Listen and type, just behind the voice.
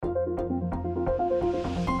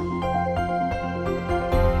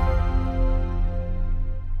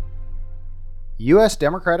U.S.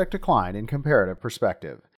 Democratic Decline in Comparative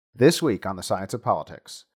Perspective, this week on the Science of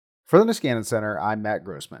Politics. For the Niskanen Center, I'm Matt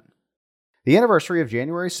Grossman. The anniversary of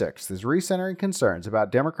January 6th is recentering concerns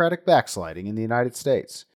about Democratic backsliding in the United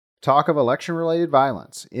States. Talk of election-related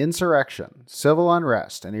violence, insurrection, civil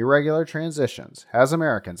unrest, and irregular transitions has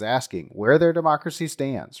Americans asking where their democracy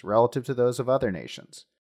stands relative to those of other nations.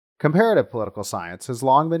 Comparative political science has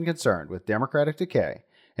long been concerned with Democratic decay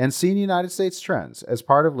and seen United States trends as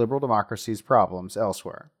part of liberal democracy's problems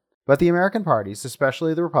elsewhere. But the American parties,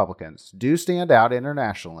 especially the Republicans, do stand out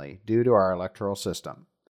internationally due to our electoral system.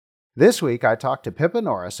 This week, I talked to Pippa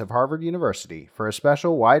Norris of Harvard University for a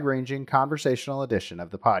special wide-ranging conversational edition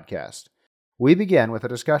of the podcast. We begin with a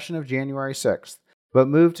discussion of January 6th, but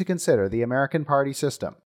move to consider the American party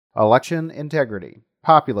system, election integrity,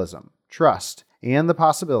 populism, trust, and the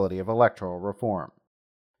possibility of electoral reform.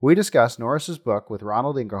 We discuss Norris's book with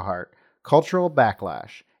Ronald Inglehart, Cultural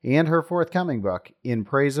Backlash, and her forthcoming book, In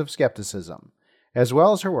Praise of Skepticism, as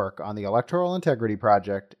well as her work on the Electoral Integrity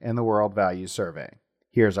Project and the World Values Survey.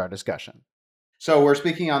 Here's our discussion. So we're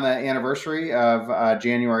speaking on the anniversary of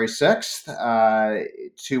January 6th.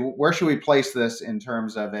 Where should we place this in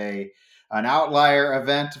terms of an outlier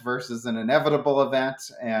event versus an inevitable event,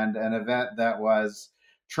 and an event that was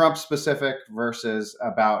Trump-specific versus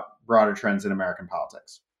about broader trends in American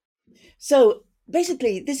politics? So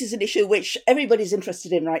basically, this is an issue which everybody's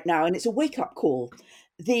interested in right now, and it's a wake-up call.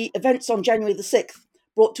 The events on January the 6th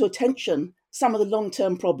brought to attention some of the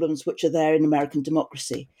long-term problems which are there in American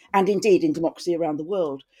democracy, and indeed in democracy around the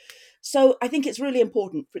world. So I think it's really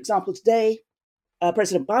important. For example, today,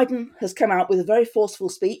 President Biden has come out with a very forceful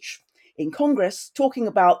speech in Congress talking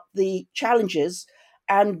about the challenges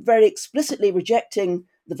and very explicitly rejecting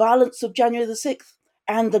the violence of January the 6th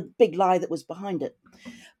and the big lie that was behind it.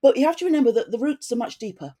 But you have to remember that the roots are much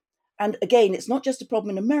deeper. And again, it's not just a problem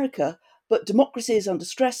in America, but democracy is under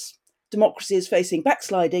stress. Democracy is facing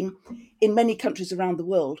backsliding in many countries around the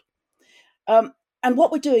world. And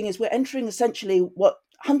what we're doing is we're entering essentially what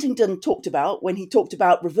Huntington talked about when he talked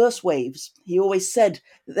about reverse waves. He always said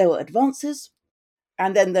that there were advances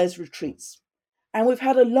and then there's retreats. And we've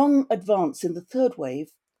had a long advance in the third wave.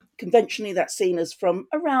 Conventionally, that's seen as from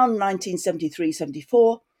around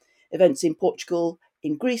 1973-74, events in Portugal,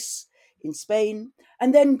 in Greece, in Spain,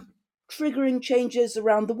 and then triggering changes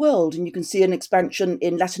around the world. And you can see an expansion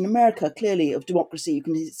in Latin America, clearly, of democracy. You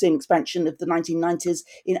can see an expansion of the 1990s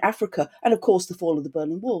in Africa, and of course, the fall of the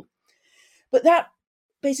Berlin Wall. But that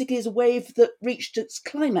basically is a wave that reached its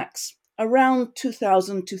climax around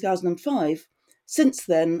 2000, 2005. Since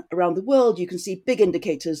then, around the world, you can see big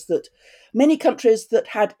indicators that many countries that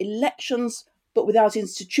had elections but without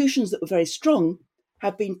institutions that were very strong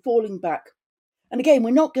have been falling back. And again,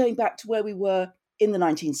 we're not going back to where we were in the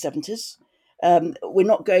 1970s. We're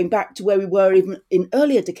not going back to where we were even in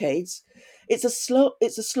earlier decades. It's a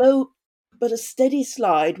slow but a steady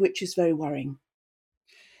slide, which is very worrying.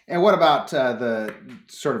 And what about the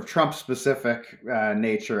sort of Trump-specific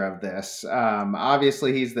nature of this?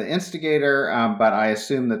 Obviously, he's the instigator, but I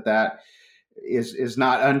assume that is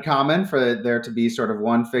not uncommon for there to be sort of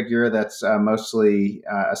one figure that's mostly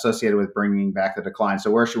associated with bringing back the decline.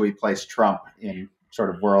 So where should we place Trump in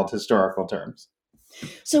sort of world historical terms?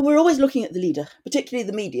 So we're always looking at the leader, particularly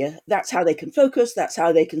the media. That's how they can focus. That's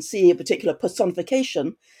how they can see a particular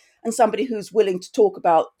personification and somebody who's willing to talk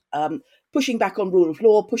about pushing back on rule of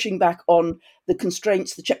law, pushing back on the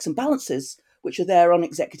constraints, the checks and balances, which are there on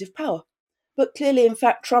executive power. But clearly, in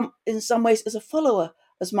fact, Trump, in some ways, is a follower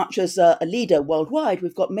as much as a leader worldwide.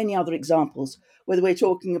 We've got many other examples, whether we're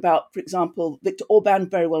talking about, for example, Viktor Orban,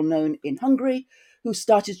 very well known in Hungary, who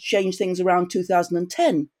started to change things around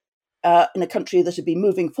 2010 in a country that had been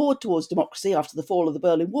moving forward towards democracy after the fall of the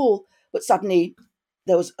Berlin Wall, but suddenly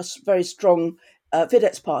there was a very strong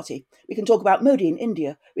Fidesz party. We can talk about Modi in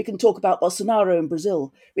India. We can talk about Bolsonaro in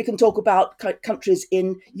Brazil. We can talk about countries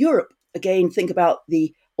in Europe. Again, think about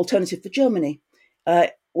the Alternative for Germany,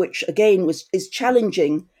 which again is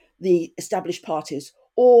challenging the established parties,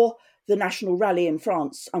 or the National Rally in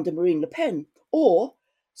France under Marine Le Pen, or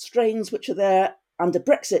strains which are there under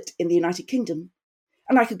Brexit in the United Kingdom.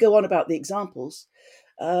 And I could go on about the examples.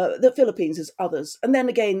 The Philippines has others. And then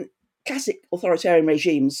again, classic authoritarian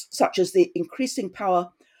regimes, such as the increasing power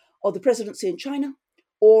of the presidency in China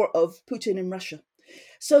or of Putin in Russia.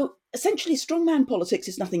 So essentially, strongman politics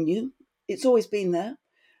is nothing new. It's always been there.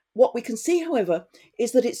 What we can see, however,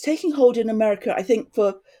 is that it's taking hold in America, I think,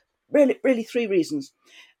 for really three reasons.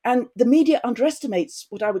 And the media underestimates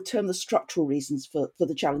what I would term the structural reasons for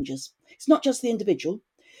the challenges. It's not just the individual.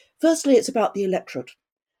 Firstly, it's about the electorate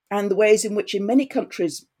and the ways in which in many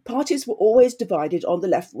countries, parties were always divided on the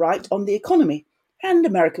left, right, on the economy. And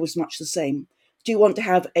America was much the same. Do you want to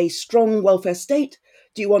have a strong welfare state?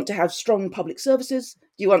 Do you want to have strong public services?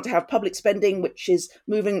 Do you want to have public spending, which is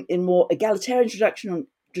moving in more egalitarian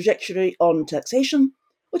trajectory on taxation?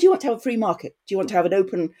 Or do you want to have a free market? Do you want to have an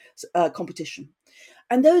open competition?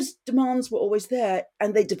 And those demands were always there,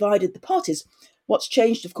 and they divided the parties. What's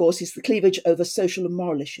changed, of course, is the cleavage over social and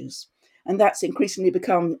moral issues. And that's increasingly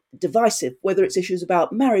become divisive, whether it's issues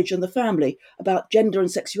about marriage and the family, about gender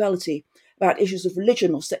and sexuality, about issues of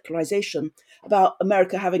religion or secularization, about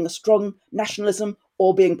America having a strong nationalism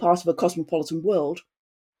or being part of a cosmopolitan world.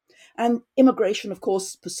 And immigration, of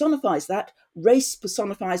course, personifies that, race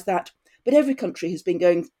personifies that, but every country has been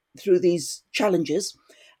going through these challenges.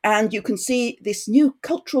 And you can see this new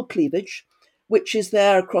cultural cleavage, which is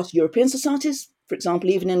there across European societies. For example,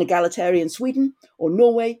 even in egalitarian Sweden or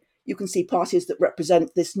Norway, you can see parties that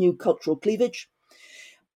represent this new cultural cleavage.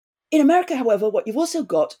 In America, however, what you've also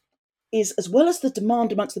got is, as well as the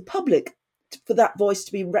demand amongst the public for that voice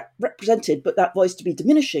to be represented, but that voice to be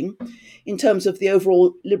diminishing in terms of the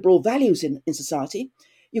overall liberal values in society,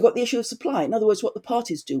 you've got the issue of supply. In other words, what the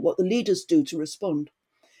parties do, what the leaders do to respond.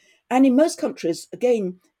 And in most countries,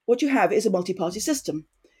 again, what you have is a multi-party system.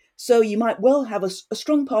 So you might well have a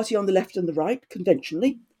strong party on the left and the right,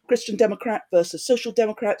 conventionally, Christian Democrat versus Social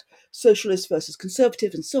Democrat, Socialist versus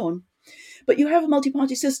Conservative, and so on. But you have a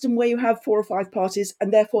multi-party system where you have 4 or 5 parties,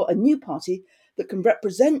 and therefore a new party that can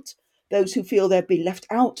represent those who feel they've been left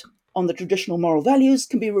out on the traditional moral values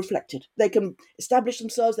can be reflected. They can establish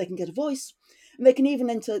themselves, they can get a voice, and they can even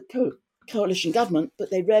enter coalition government,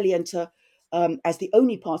 but they rarely enter as the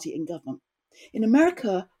only party in government. In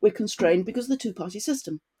America, we're constrained because of the two-party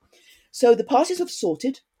system. So the parties have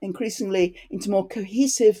sorted increasingly into more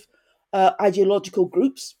cohesive ideological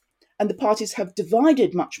groups, and the parties have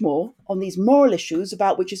divided much more on these moral issues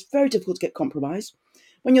about which it's very difficult to get compromise.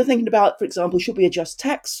 When you're thinking about, for example, should we adjust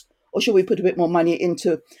tax or should we put a bit more money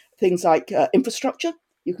into things like infrastructure,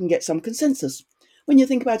 you can get some consensus. When you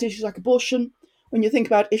think about issues like abortion, when you think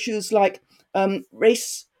about issues like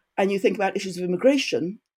race, and you think about issues of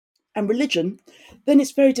immigration and religion, then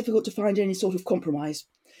it's very difficult to find any sort of compromise.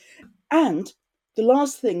 And the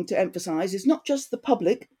last thing to emphasize is not just the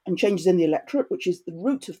public and changes in the electorate, which is the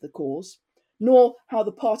root of the cause, nor how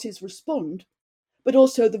the parties respond, but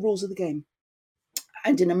also the rules of the game.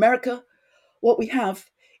 And in America, what we have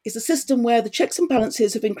is a system where the checks and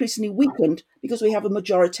balances have increasingly weakened because we have a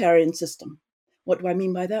majoritarian system. What do I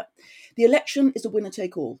mean by that? The election is a winner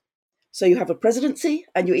take all. So you have a presidency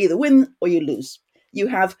and you either win or you lose. You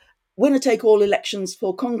have winner take all elections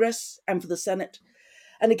for Congress and for the Senate.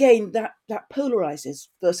 And again, that polarizes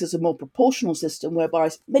versus a more proportional system whereby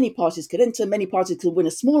many parties can enter, many parties can win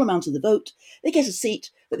a small amount of the vote, they get a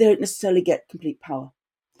seat, but they don't necessarily get complete power.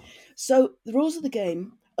 So the rules of the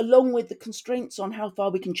game, along with the constraints on how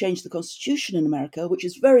far we can change the Constitution in America, which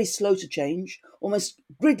is very slow to change, almost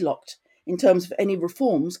gridlocked in terms of any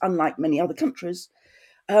reforms, unlike many other countries,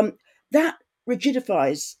 that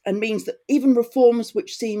rigidifies and means that even reforms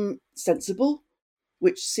which seem sensible,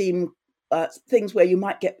 which seem things where you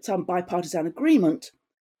might get some bipartisan agreement,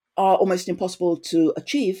 are almost impossible to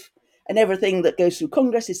achieve. And everything that goes through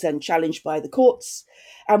Congress is then challenged by the courts.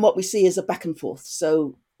 And what we see is a back and forth.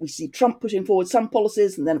 So we see Trump putting forward some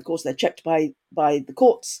policies, and then, of course, they're checked by the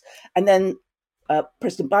courts. And then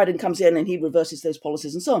President Biden comes in and he reverses those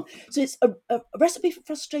policies and so on. So it's a recipe for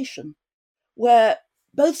frustration where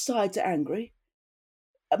both sides are angry.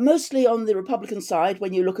 Mostly on the Republican side,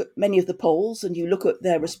 when you look at many of the polls and you look at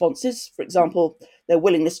their responses, for example, their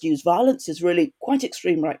willingness to use violence is really quite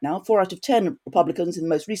extreme right now. 4 out of 10 Republicans in the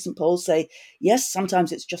most recent polls say, yes,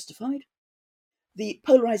 sometimes it's justified. The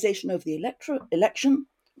polarization over the election,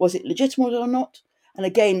 was it legitimate or not? And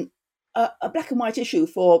again, a black and white issue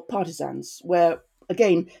for partisans, where,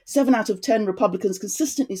 again, 7 out of 10 Republicans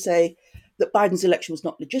consistently say that Biden's election was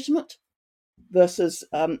not legitimate, versus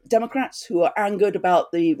Democrats who are angered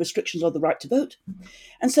about the restrictions on the right to vote.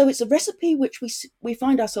 And so it's a recipe which we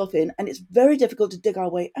find ourselves in, and it's very difficult to dig our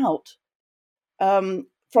way out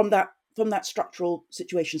from that structural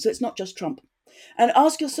situation. So it's not just Trump. And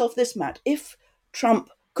ask yourself this, Matt, if Trump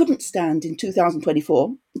couldn't stand in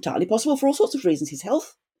 2024, entirely possible for all sorts of reasons, his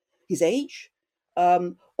health, his age,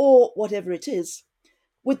 or whatever it is,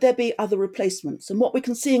 would there be other replacements? And what we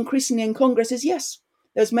can see increasingly in Congress is, yes,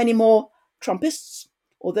 there's many more Trumpists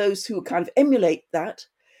or those who kind of emulate that,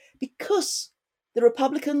 because the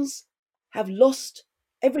Republicans have lost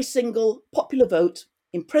every single popular vote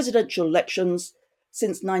in presidential elections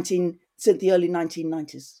since the early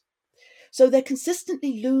 1990s. So they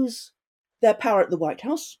consistently lose their power at the White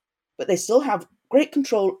House, but they still have great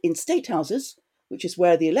control in state houses, which is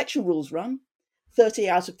where the election rules run. 30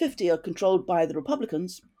 out of 50 are controlled by the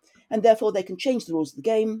Republicans, and therefore they can change the rules of the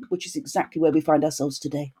game, which is exactly where we find ourselves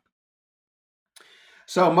today.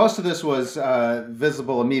 So most of this was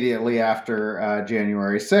visible immediately after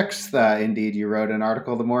January 6th. Indeed, you wrote an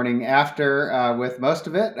article the morning after with most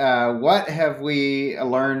of it. What have we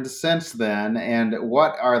learned since then, and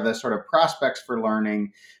what are the sort of prospects for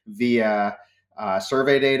learning via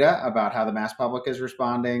survey data about how the mass public is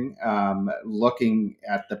responding, looking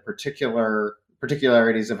at the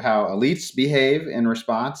particularities of how elites behave in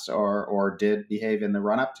response or did behave in the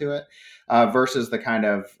run-up to it, versus the kind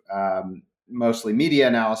of mostly media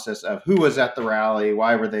analysis of who was at the rally,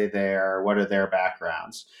 why were they there, what are their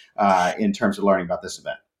backgrounds in terms of learning about this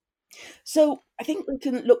event? So I think we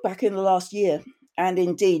can look back in the last year, and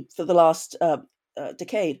indeed for the last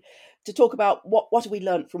decade, to talk about what have we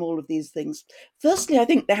learned from all of these things. Firstly, I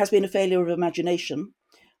think there has been a failure of imagination,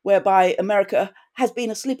 whereby America has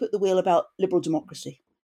been asleep at the wheel about liberal democracy.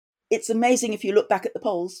 It's amazing if you look back at the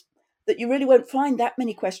polls that you really won't find that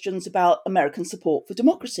many questions about American support for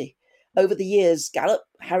democracy. Over the years, Gallup,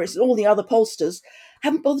 Harris, and all the other pollsters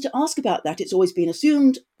haven't bothered to ask about that. It's always been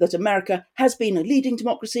assumed that America has been a leading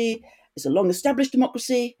democracy, is a long established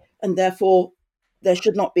democracy, and therefore there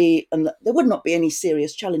should not be, and there would not be any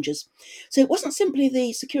serious challenges. So it wasn't simply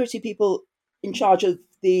the security people in charge of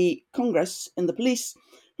the Congress and the police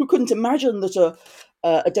who couldn't imagine that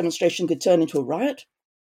a demonstration could turn into a riot.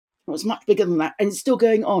 It was much bigger than that, and it's still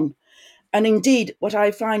going on. And indeed, what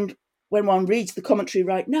I find when one reads the commentary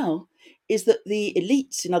right now is that the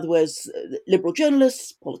elites, in other words, liberal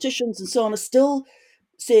journalists, politicians, and so on, are still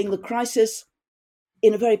seeing the crisis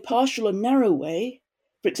in a very partial and narrow way.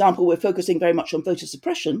 For example, we're focusing very much on voter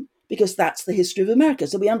suppression because that's the history of America.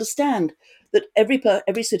 So we understand that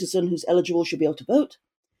every citizen who's eligible should be able to vote.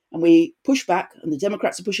 And we push back, and the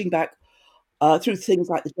Democrats are pushing back through things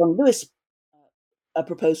like the John Lewis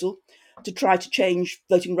proposal to try to change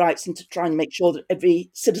voting rights and to try and make sure that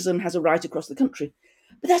every citizen has a right across the country.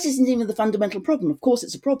 But that isn't even the fundamental problem. Of course,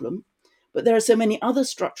 it's a problem, but there are so many other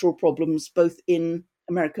structural problems, both in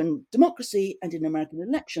American democracy and in American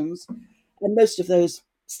elections, and most of those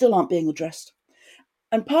still aren't being addressed.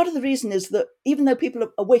 And part of the reason is that even though people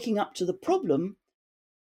are waking up to the problem,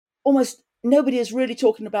 almost nobody is really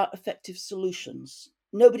talking about effective solutions.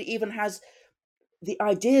 Nobody even has the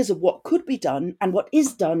ideas of what could be done and what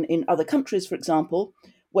is done in other countries, for example,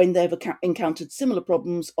 when they've encountered similar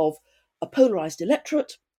problems of a polarized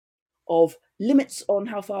electorate, of limits on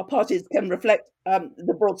how far parties can reflect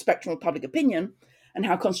the broad spectrum of public opinion, and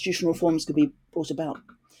how constitutional reforms could be brought about.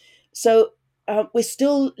 So we're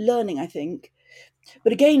still learning, I think.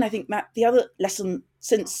 But again, I think, Matt, the other lesson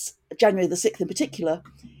since January the 6th in particular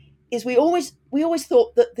is we always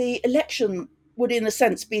thought that the election would, in a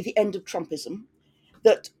sense, be the end of Trumpism,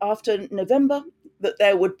 that after November, that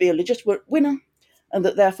there would be a legitimate winner, and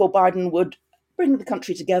that therefore Biden would bring the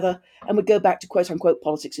country together and would go back to quote unquote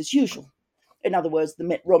politics as usual. In other words, the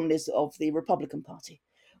Mitt Romneys of the Republican Party.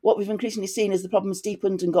 What we've increasingly seen is the problem's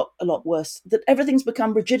deepened and got a lot worse, that everything's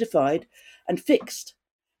become rigidified and fixed,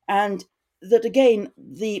 and that again,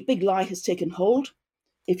 the big lie has taken hold.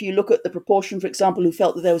 If you look at the proportion, for example, who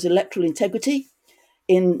felt that there was electoral integrity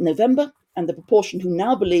in November, and the proportion who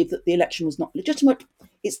now believe that the election was not legitimate,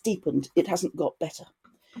 it's deepened. It hasn't got better.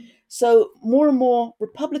 So more and more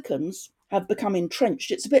Republicans have become entrenched.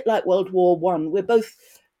 It's a bit like World War One. We're both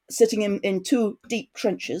sitting in two deep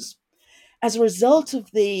trenches. As a result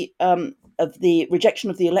of the rejection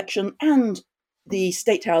of the election and the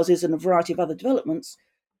state houses and a variety of other developments,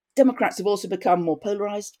 Democrats have also become more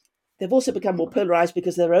polarized. They've also become more polarized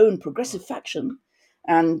because their own progressive faction,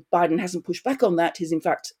 and Biden hasn't pushed back on that. He's in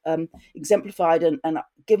fact exemplified and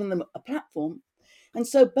given them a platform. And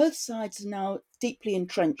so both sides are now deeply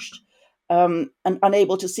entrenched and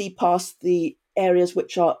unable to see past the areas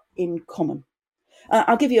which are in common.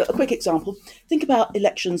 I'll give you a quick example. Think about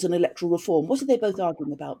elections and electoral reform. What are they both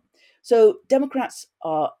arguing about? So Democrats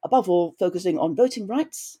are, above all, focusing on voting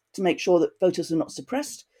rights to make sure that voters are not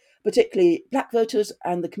suppressed, particularly black voters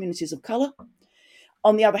and the communities of color.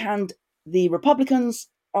 On the other hand, the Republicans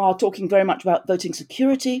are talking very much about voting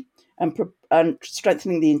security and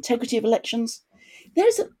strengthening the integrity of elections.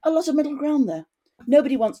 There's a lot of middle ground there.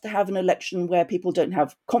 Nobody wants to have an election where people don't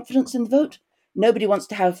have confidence in the vote. Nobody wants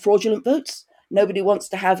to have fraudulent votes. Nobody wants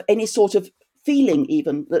to have any sort of feeling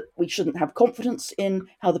even that we shouldn't have confidence in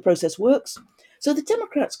how the process works. So the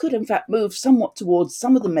Democrats could, in fact, move somewhat towards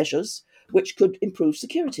some of the measures which could improve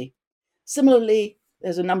security. Similarly,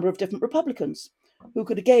 there's a number of different Republicans who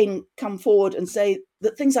could again come forward and say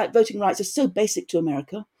that things like voting rights are so basic to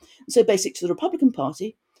America, so basic to the Republican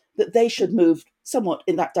Party, that they should move somewhat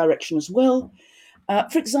in that direction as well.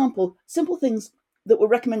 For example, simple things that were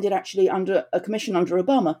recommended actually under a commission under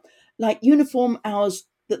Obama, like uniform hours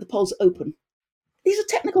that the polls open. These are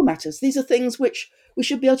technical matters. These are things which we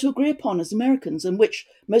should be able to agree upon as Americans and which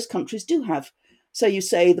most countries do have. So you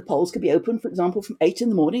say the polls could be open, for example, from 8 in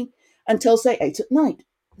the morning until, say, 8 at night.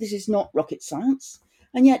 This is not rocket science.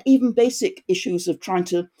 And yet, even basic issues of trying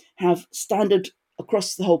to have standard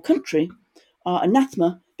across the whole country are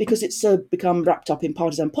anathema because it's so become wrapped up in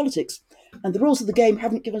partisan politics. And the rules of the game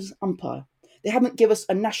haven't given us an umpire. They haven't given us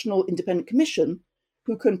a national independent commission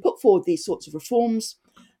who can put forward these sorts of reforms,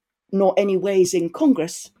 nor any ways in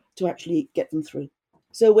Congress to actually get them through.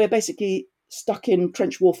 So we're basically stuck in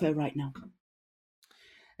trench warfare right now.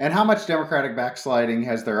 And how much Democratic backsliding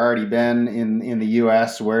has there already been in the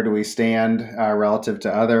U.S.? Where do we stand relative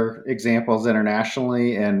to other examples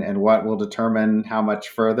internationally? And what will determine how much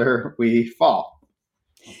further we fall?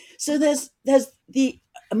 So there's the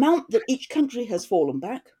amount that each country has fallen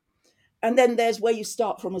back, and then there's where you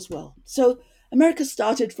start from as well. So America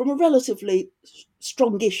started from a relatively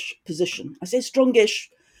strongish position. I say strongish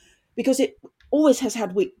because it always has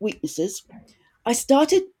had weaknesses. I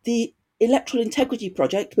started the Electoral Integrity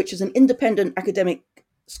Project, which is an independent academic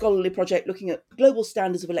scholarly project looking at global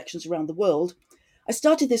standards of elections around the world. I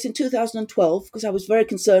started this in 2012 because I was very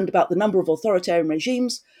concerned about the number of authoritarian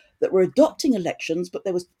regimes that were adopting elections, but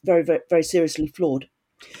they were very, very, very seriously flawed.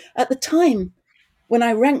 At the time, when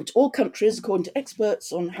I ranked all countries according to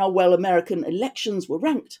experts on how well American elections were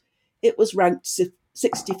ranked, it was ranked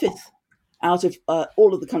 65th out of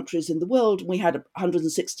all of the countries in the world. We had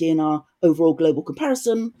 160 in our overall global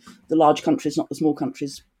comparison, the large countries, not the small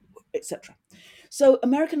countries, etc. So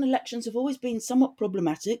American elections have always been somewhat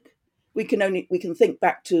problematic. We can think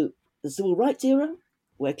back to the civil rights era,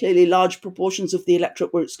 where clearly large proportions of the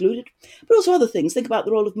electorate were excluded, but also other things. Think about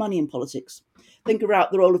the role of money in politics. Think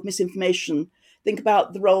about the role of misinformation. Think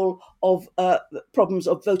about the role of problems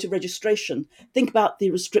of voter registration. Think about the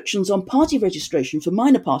restrictions on party registration for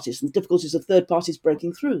minor parties and the difficulties of third parties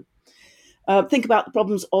breaking through. Think about the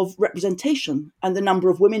problems of representation and the number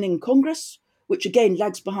of women in Congress, which again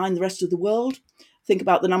lags behind the rest of the world. Think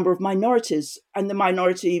about the number of minorities and the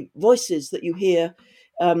minority voices that you hear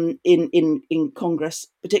in Congress,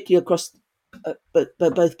 particularly across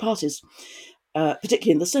both parties,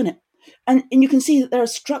 particularly in the Senate. And you can see that there are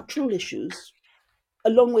structural issues,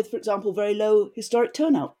 along with, for example, very low historic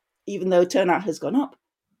turnout. Even though turnout has gone up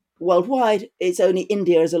worldwide, it's only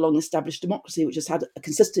India as a long-established democracy which has had a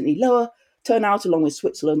consistently lower turnout, along with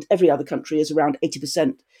Switzerland. Every other country is around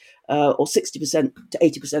 80% or 60% to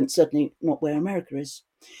 80%, certainly not where America is.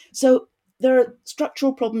 So there are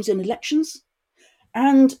structural problems in elections,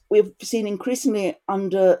 and we've seen increasingly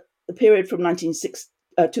under the period from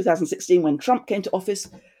 2016, when Trump came to office,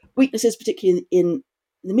 weaknesses particularly in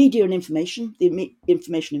the media and information, the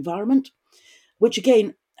information environment, which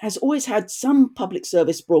again has always had some public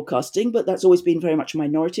service broadcasting, but that's always been very much a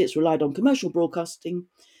minority. It's relied on commercial broadcasting,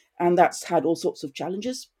 and that's had all sorts of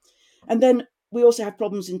challenges. And then we also have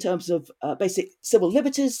problems in terms of basic civil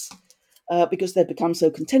liberties, because they've become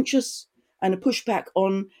so contentious, and a pushback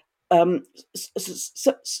on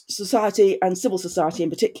society and civil society in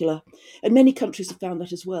particular. And many countries have found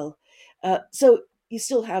that as well. So you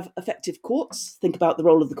still have effective courts. Think about the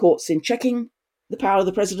role of the courts in checking the power of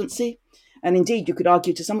the presidency. And indeed, you could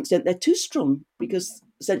argue to some extent they're too strong, because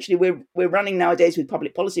essentially we're running nowadays with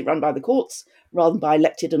public policy run by the courts rather than by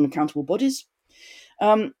elected and accountable bodies.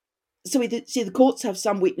 So we see the courts have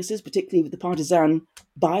some weaknesses, particularly with the partisan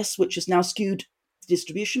bias, which has now skewed the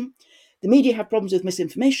distribution. The media have problems with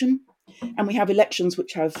misinformation, and we have elections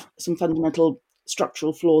which have some fundamental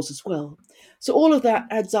structural flaws as well. So all of that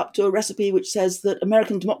adds up to a recipe which says that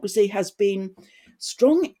American democracy has been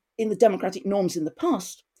strong in the democratic norms in the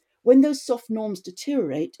past. When those soft norms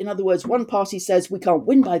deteriorate, in other words, one party says we can't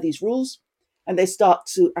win by these rules, and they start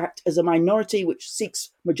to act as a minority which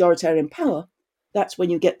seeks majoritarian power, that's when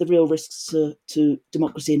you get the real risks to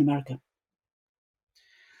democracy in America.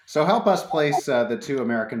 So help us place the two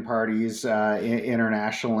American parties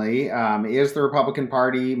internationally. Is the Republican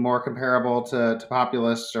Party more comparable to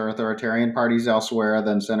populist or authoritarian parties elsewhere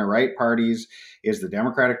than center-right parties? Is the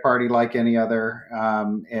Democratic Party like any other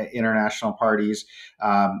international parties?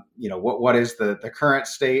 What is the current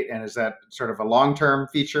state, and is that sort of a long-term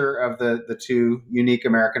feature of the two unique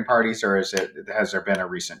American parties, or has there been a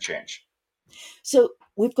recent change? So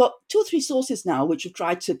we've got 2 or 3 sources now which have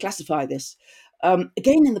tried to classify this.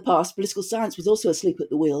 Again, in the past, political science was also asleep at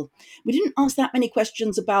the wheel. We didn't ask that many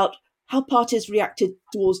questions about how parties reacted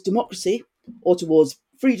towards democracy or towards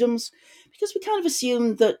freedoms, because we kind of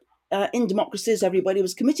assumed that in democracies, everybody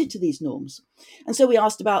was committed to these norms. And so we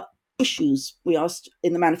asked about issues. We asked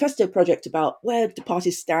in the manifesto project about where do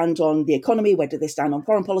parties stand on the economy, where do they stand on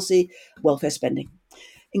foreign policy, welfare spending.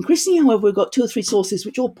 Increasingly, however, we've got 2 or 3 sources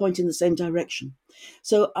which all point in the same direction.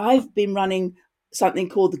 So I've been running something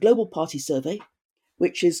called the Global Party Survey,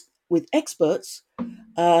 which is with experts,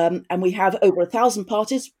 and we have over 1,000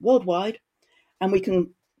 parties worldwide, and we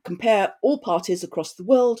can compare all parties across the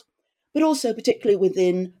world, but also particularly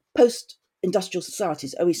within post-industrial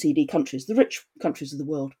societies, OECD countries, the rich countries of the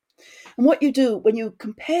world. And what you do when you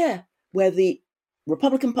compare where the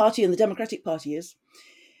Republican Party and the Democratic Party is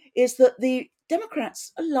that the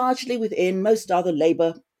Democrats are largely within most other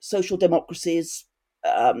Labour, social democracies,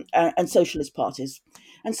 and socialist parties.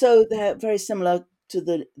 And so they're very similar to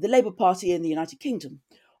the Labour Party in the United Kingdom,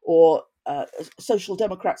 or Social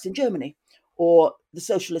Democrats in Germany, or the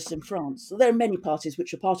Socialists in France. So there are many parties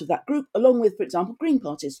which are part of that group, along with, for example, Green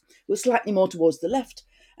parties, who are slightly more towards the left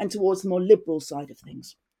and towards the more liberal side of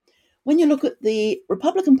things. When you look at the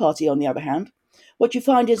Republican Party, on the other hand, what you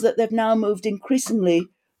find is that they've now moved increasingly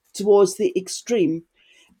towards the extreme.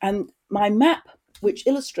 And my map, which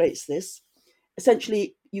illustrates this,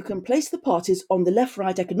 essentially you can place the parties on the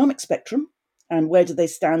left-right economic spectrum, and where do they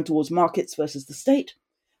stand towards markets versus the state.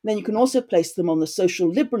 Then you can also place them on the social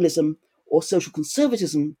liberalism or social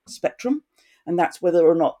conservatism spectrum, and that's whether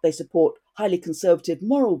or not they support highly conservative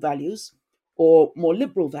moral values or more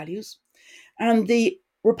liberal values. And the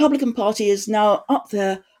Republican Party is now up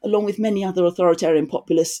there along with many other authoritarian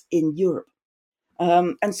populists in Europe.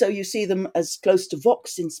 And so you see them as close to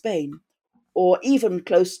Vox in Spain, or even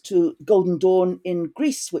close to Golden Dawn in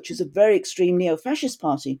Greece, which is a very extreme neo-fascist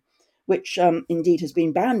party, which indeed has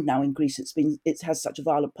been banned now in Greece. It has such a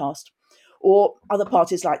violent past. Or other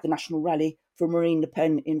parties like the National Rally for Marine Le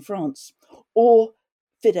Pen in France, or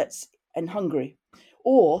Fidesz in Hungary,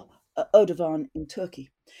 or Erdogan in Turkey.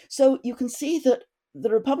 So you can see that the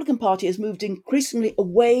Republican Party has moved increasingly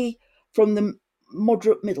away from the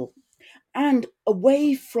moderate middle and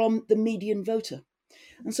away from the median voter.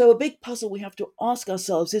 And so a big puzzle we have to ask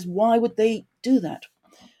ourselves is, why would they do that?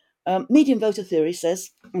 Median voter theory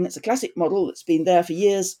says, and it's a classic model that's been there for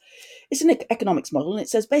years, it's an economics model, and it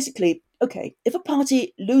says basically, okay, if a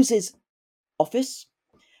party loses office,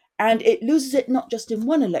 and it loses it not just in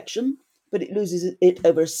one election, but it loses it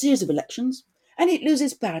over a series of elections, and it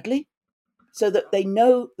loses badly, so that they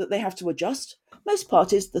know that they have to adjust, most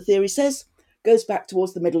parties, the theory says, goes back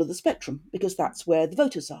towards the middle of the spectrum, because that's where the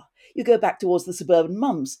voters are. You go back towards the suburban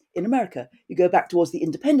mums in America. You go back towards the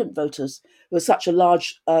independent voters, who are such a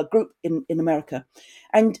large group in America.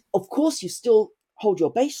 And of course, you still hold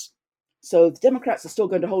your base. So the Democrats are still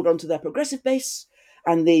going to hold on to their progressive base,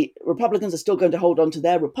 and the Republicans are still going to hold on to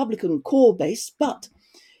their Republican core base, but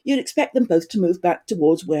you'd expect them both to move back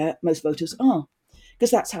towards where most voters are,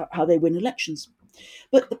 because that's how they win elections.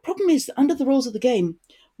 But the problem is that under the rules of the game,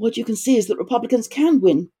 what you can see is that Republicans can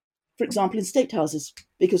win, for example, in state houses,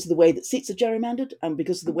 because of the way that seats are gerrymandered and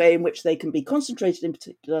because of the way in which they can be concentrated in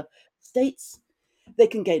particular states. They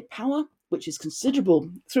can gain power, which is considerable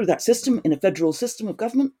through that system in a federal system of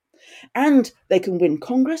government. And they can win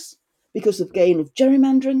Congress because of gain of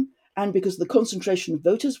gerrymandering and because of the concentration of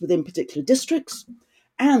voters within particular districts.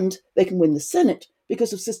 And they can win the Senate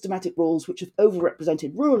because of systematic rules which have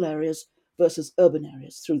overrepresented rural areas versus urban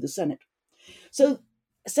areas through the Senate. So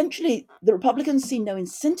essentially, the Republicans see no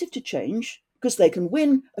incentive to change because they can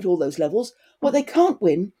win at all those levels. What they can't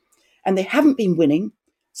win, and they haven't been winning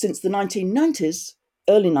since the 1990s,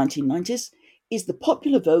 early 1990s, is the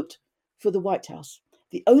popular vote for the White House.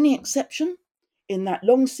 The only exception in that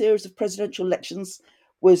long series of presidential elections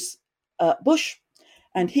was Bush,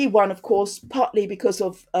 and he won, of course, partly because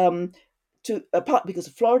of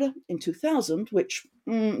Florida in 2000, which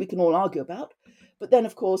we can all argue about. But then,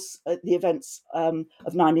 of course, the events of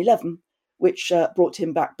 9/11, which brought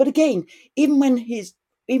him back. But again, even when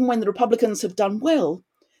the Republicans have done well,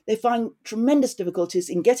 they find tremendous difficulties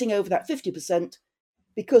in getting over that 50%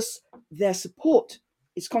 because their support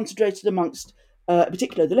is concentrated amongst, in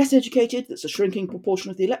particular, the less educated, that's a shrinking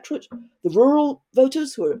proportion of the electorate, the rural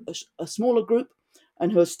voters, who are a smaller group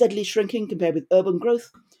and who are steadily shrinking compared with urban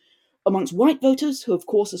growth, amongst white voters, who of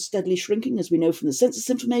course are steadily shrinking, as we know from the census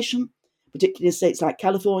information, particularly in states like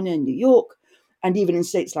California and New York, and even in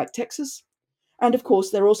states like Texas. And of course,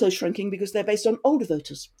 they're also shrinking because they're based on older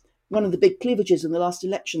voters. One of the big cleavages in the last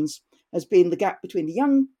elections has been the gap between the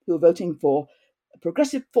young, who are voting for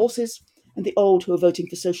progressive forces, and the old, who are voting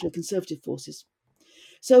for socially conservative forces.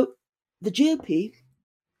 So the GOP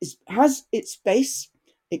has its base.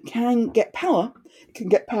 It can get power. It can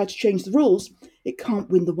get power to change the rules. It can't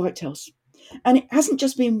win the White House. And it hasn't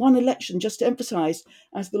just been one election, just to emphasize,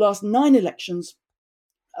 as the last 9 elections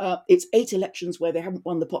It's 8 elections where they haven't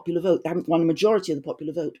won the popular vote. They haven't won a majority of the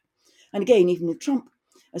popular vote. And again, even with Trump,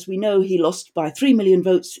 as we know, he lost by 3 million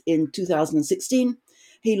votes in 2016.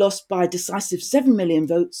 He lost by decisive 7 million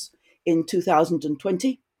votes in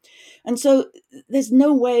 2020. And so there's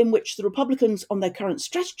no way in which the Republicans, on their current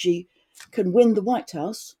strategy, can win the White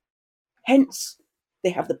House. Hence, they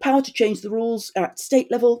have the power to change the rules at state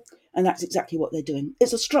level, and that's exactly what they're doing.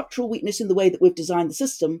 It's a structural weakness in the way that we've designed the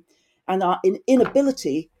system and our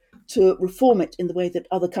inability to reform it in the way that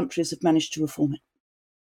other countries have managed to reform it.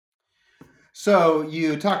 So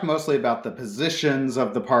you talked mostly about the positions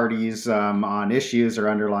of the parties on issues or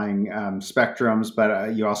underlying spectrums,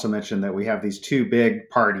 but you also mentioned that we have these two big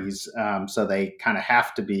parties, so they kind of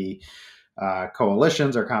have to be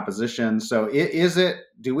coalitions or compositions. So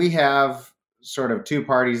do we have sort of two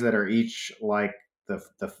parties that are each like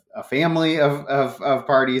a family of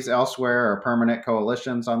parties elsewhere, or permanent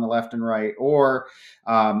coalitions on the left and right? Or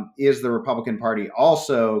is the Republican Party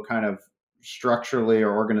also kind of structurally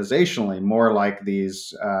or organizationally more like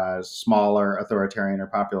these smaller authoritarian or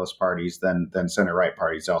populist parties than center-right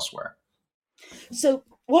parties elsewhere? So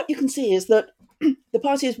what you can see is that the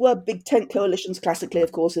parties were big tent coalitions classically,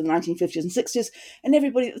 of course, in the 1950s and 60s, and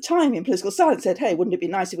everybody at the time in political science said, hey, wouldn't it be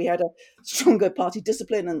nice if we had a stronger party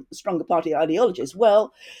discipline and stronger party ideologies?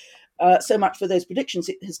 Well, so much for those predictions.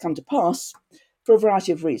 It has come to pass for a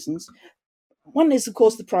variety of reasons. One is, of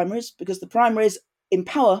course, the primaries, because the primaries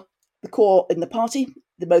empower the core in the party,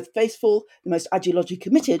 the most faithful, the most ideologically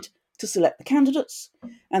committed, to select the candidates.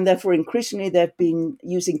 And therefore, increasingly, they've been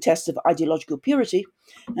using tests of ideological purity.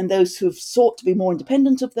 And those who've sought to be more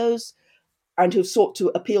independent of those and who've sought to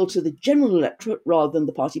appeal to the general electorate rather than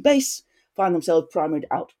the party base find themselves primaried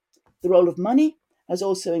out. The role of money has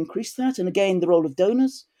also increased that. And again, the role of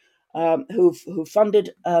donors who've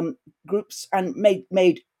funded groups and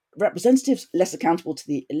made representatives less accountable to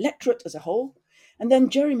the electorate as a whole. And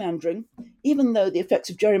then gerrymandering, even though the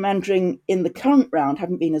effects of gerrymandering in the current round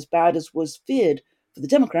haven't been as bad as was feared for the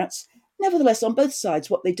Democrats, nevertheless, on both sides,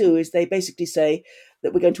 what they do is they basically say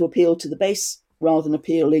that we're going to appeal to the base rather than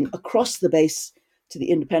appealing across the base to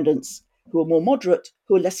the independents who are more moderate,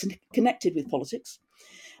 who are less connected with politics.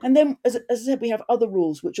 And then, as I said, we have other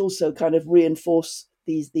rules which also kind of reinforce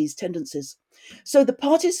these tendencies. So the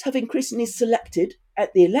parties have increasingly selected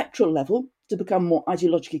at the electoral level to become more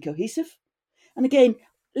ideologically cohesive. And again,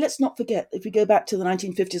 let's not forget, if we go back to the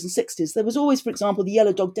 1950s and 60s, there was always, for example, the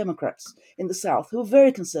Yellow Dog Democrats in the South, who were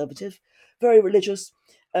very conservative, very religious,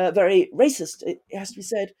 very racist, it has to be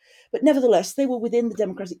said. But nevertheless, they were within the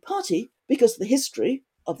Democratic Party because of the history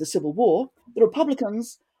of the Civil War. The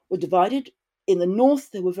Republicans were divided. In the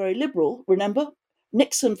North, they were very liberal. Remember,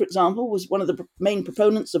 Nixon, for example, was one of the main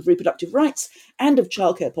proponents of reproductive rights and of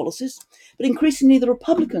childcare policies. But increasingly, the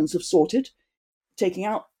Republicans have sorted, taking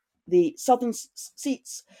out the southern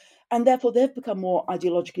seats, and therefore they've become more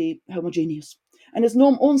ideologically homogeneous. And as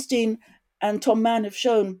Norm Ornstein and Tom Mann have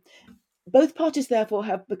shown, both parties therefore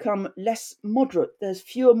have become less moderate. There's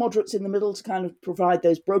fewer moderates in the middle to kind of provide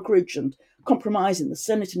those brokerage and compromise in the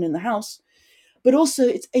Senate and in the House. But also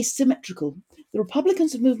it's asymmetrical. The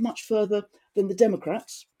Republicans have moved much further than the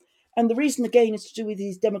Democrats. And the reason, again, is to do with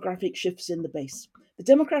these demographic shifts in the base. The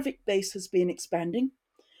demographic base has been expanding.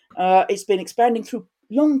 It's been expanding through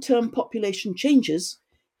long-term population changes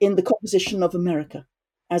in the composition of America.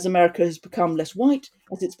 As America has become less white,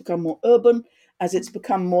 as it's become more urban, as it's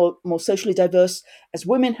become more socially diverse, as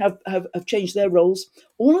women have changed their roles,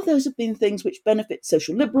 all of those have been things which benefit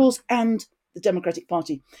social liberals and the Democratic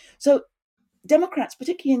Party. So Democrats,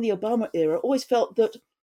 particularly in the Obama era, always felt that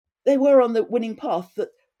they were on the winning path. That,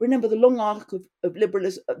 remember, the long arc of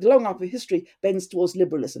liberalism, the long arc of history bends towards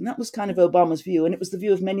liberalism. That was kind of Obama's view, and it was the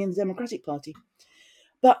view of many in the Democratic Party.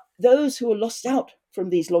 But those who are lost out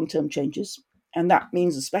from these long-term changes, and that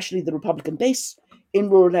means especially the Republican base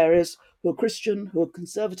in rural areas, who are Christian, who are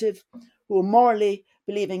conservative, who are morally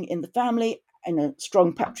believing in the family and a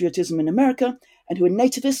strong patriotism in America, and who are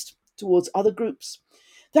nativist towards other groups,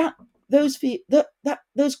 those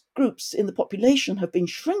groups in the population have been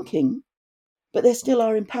shrinking, but they still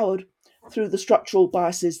are empowered through the structural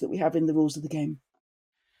biases that we have in the rules of the game.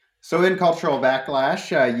 So in Cultural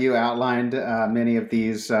Backlash, you outlined many of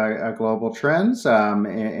these global trends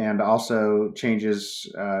and also changes,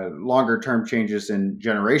 longer-term changes in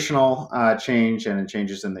generational change and in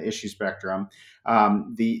changes in the issue spectrum.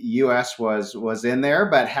 The U.S. was in there,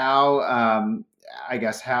 but how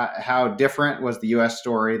different was the U.S.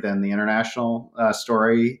 story than the international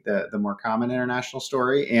story, the more common international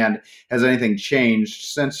story? And has anything changed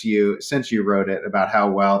since you wrote it about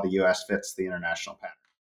how well the U.S. fits the international pattern?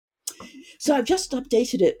 So I've just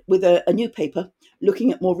updated it with a new paper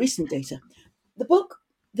looking at more recent data. The book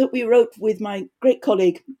that we wrote with my great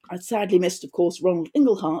colleague, I sadly missed, of course, Ronald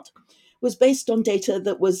Inglehart, was based on data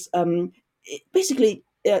that was basically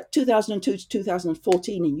 2002 to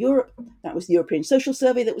 2014 in Europe. That was the European Social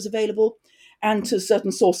Survey that was available, and to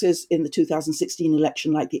certain sources in the 2016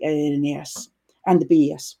 election, like the ANAS and the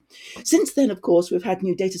BES. Since then, of course, we've had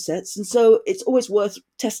new data sets, and so it's always worth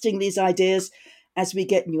testing these ideas as we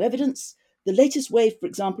get new evidence. The latest wave, for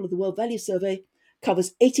example, of the World Value Survey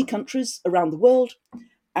covers 80 countries around the world,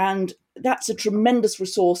 and that's a tremendous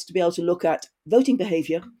resource to be able to look at voting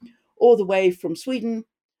behavior all the way from Sweden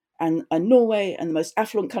and Norway and the most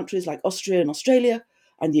affluent countries like Austria and Australia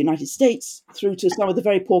and the United States through to some of the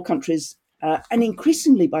very poor countries. And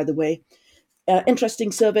increasingly, by the way,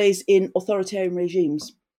 interesting surveys in authoritarian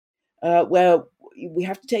regimes where we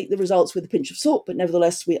have to take the results with a pinch of salt, but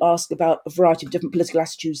nevertheless, we ask about a variety of different political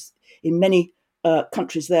attitudes in many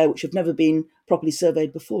countries there which have never been properly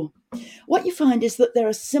surveyed before. What you find is that there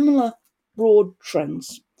are similar broad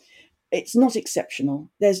trends. It's not exceptional.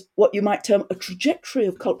 There's what you might term a trajectory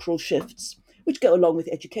of cultural shifts, which go along with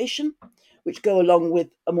education, which go along with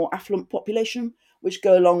a more affluent population, which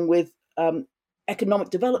go along with economic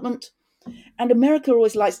development. And America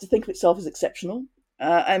always likes to think of itself as exceptional,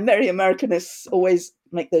 and many Americanists always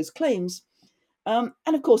make those claims. And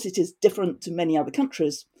of course, it is different to many other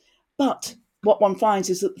countries. But what one finds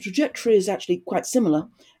is that the trajectory is actually quite similar.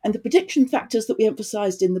 And the prediction factors that we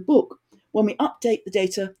emphasized in the book, when we update the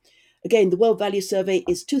data, again, the World Value Survey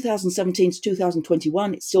is 2017 to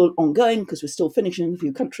 2021. It's still ongoing because we're still finishing in a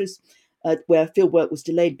few countries where fieldwork was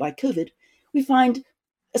delayed by COVID. We find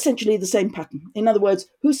essentially the same pattern. In other words,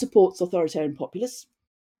 who supports authoritarian populists?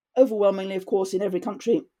 Overwhelmingly, of course, in every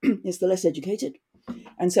country is the less educated.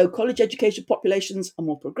 And so college educated populations are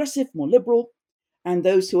more progressive, more liberal, and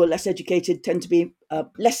those who are less educated tend to be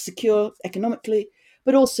less secure economically,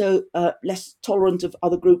 but also less tolerant of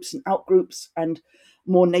other groups and outgroups, and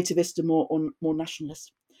more nativist and more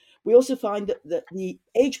nationalist. We also find that the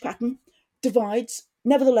age pattern divides,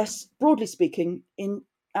 nevertheless, broadly speaking,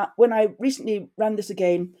 when I recently ran this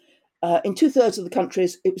again, in 2/3 of the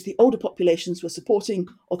countries, it was the older populations were supporting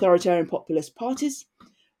authoritarian populist parties,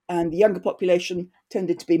 and the younger population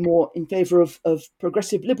tended to be more in favour of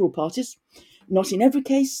progressive liberal parties. Not in every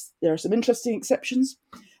case. There are some interesting exceptions.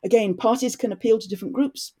 Again, parties can appeal to different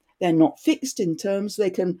groups. They're not fixed in terms. They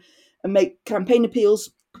can make campaign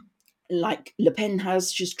appeals like Le Pen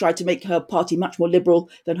has. She's tried to make her party much more liberal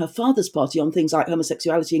than her father's party on things like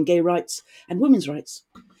homosexuality and gay rights and women's rights.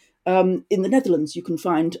 In the Netherlands, you can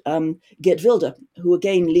find Geert Wilders, who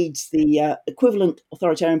again leads the equivalent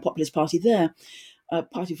authoritarian populist party there,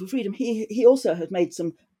 Party for Freedom. He also has made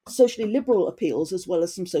some socially liberal appeals as well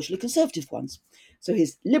as some socially conservative ones. So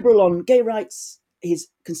he's liberal on gay rights, he's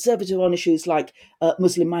conservative on issues like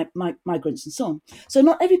Muslim migrants and so on. So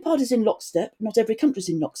not every party is in lockstep, not every country is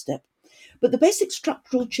in lockstep, but the basic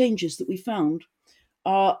structural changes that we found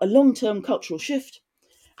are a long-term cultural shift,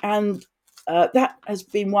 and that has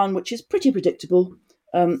been one which is pretty predictable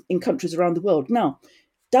in countries around the world. Now,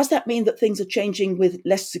 does that mean that things are changing with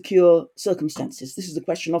less secure circumstances? This is a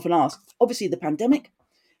question often asked. Obviously, the pandemic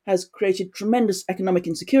has created tremendous economic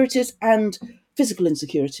insecurities and physical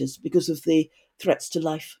insecurities because of the threats to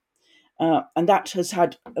life. And that has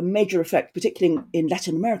had a major effect, particularly in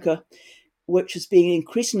Latin America, which has been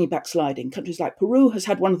increasingly backsliding. Countries like Peru has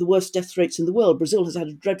had one of the worst death rates in the world. Brazil has had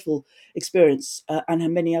a dreadful experience,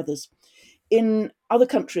 and many others. In other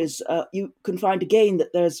countries, you can find again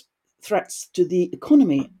that there's threats to the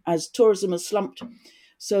economy as tourism has slumped.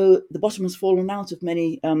 So the bottom has fallen out of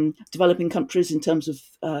many developing countries in terms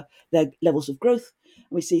of their levels of growth.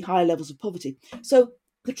 We see higher levels of poverty. So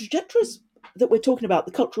the trajectories that we're talking about,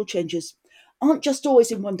 the cultural changes, aren't just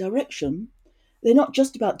always in one direction. They're not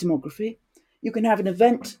just about demography. You can have an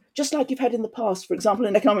event, just like you've had in the past, for example,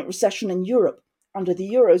 an economic recession in Europe under the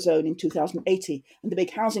Eurozone in 2080 and the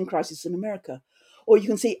big housing crisis in America. Or you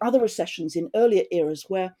can see other recessions in earlier eras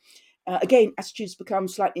where, again, attitudes become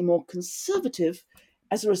slightly more conservative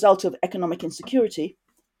as a result of economic insecurity.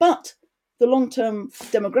 But the long-term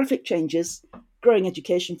demographic changes, growing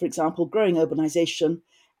education, for example, growing urbanization,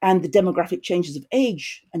 and the demographic changes of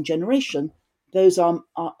age and generation, those are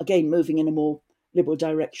again moving in a more liberal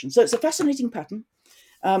direction. So it's a fascinating pattern.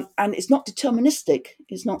 And it's not deterministic.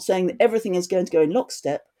 It's not saying that everything is going to go in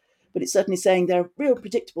lockstep, but it's certainly saying there are real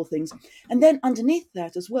predictable things. And then underneath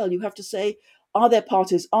that as well, you have to say, are there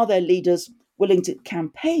parties, are there leaders willing to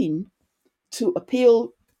campaign to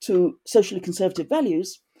appeal to socially conservative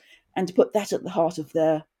values and to put that at the heart of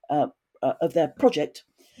their project?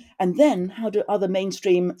 And then how do other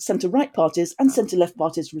mainstream centre-right parties and centre-left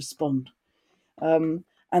parties respond? And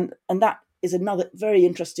that is another very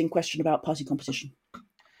interesting question about party competition.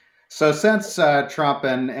 So since Trump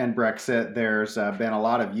and Brexit, there's been a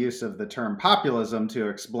lot of use of the term populism to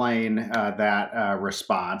explain that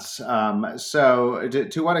response. So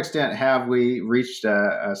to what extent have we reached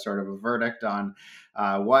a sort of a verdict on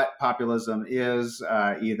what populism is,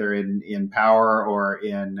 either in power or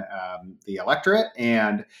in the electorate,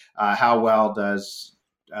 and how well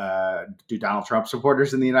do Donald Trump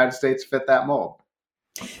supporters in the United States fit that mold?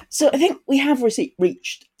 So I think we have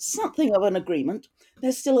reached something of an agreement.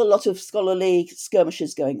 There's still a lot of scholarly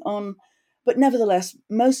skirmishes going on, but nevertheless,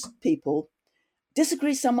 most people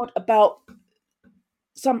disagree somewhat about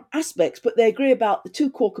some aspects, but they agree about the two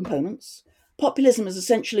core components. Populism is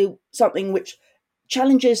essentially something which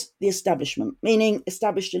challenges the establishment, meaning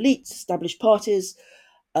established elites, established parties,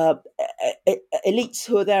 uh, elites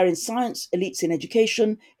who are there in science, elites in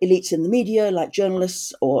education, elites in the media, like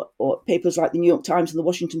journalists or papers like the New York Times and the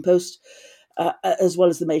Washington Post, as well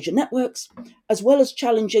as the major networks, as well as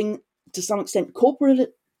challenging, to some extent,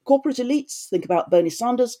 corporate elites. Think about Bernie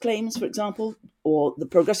Sanders' claims, for example, or the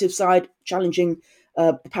progressive side challenging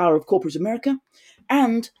the power of corporate America,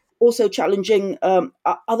 and also challenging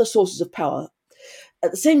other sources of power. At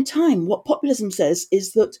the same time, what populism says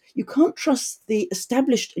is that you can't trust the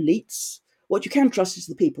established elites. What you can trust is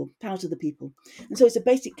the people, power to the people. And so it's a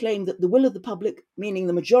basic claim that the will of the public, meaning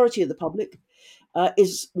the majority of the public,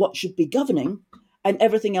 is what should be governing, and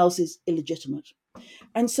everything else is illegitimate.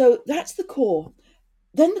 And so that's the core.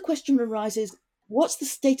 Then the question arises, what's the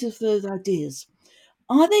state of those ideas?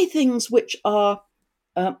 Are they things which are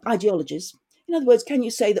ideologies? In other words, can you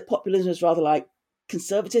say that populism is rather like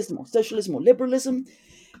conservatism or socialism or liberalism?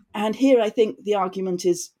 And here I think the argument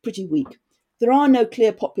is pretty weak. There are no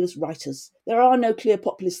clear populist writers. There are no clear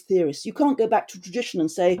populist theorists. You can't go back to tradition and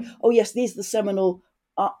say, oh, yes, these are the seminal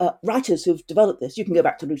writers who've developed this. You can go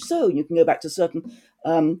back to Rousseau, you can go back to certain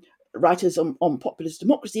writers on populist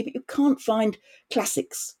democracy, but you can't find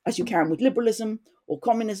classics as you can with liberalism or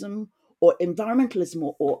communism or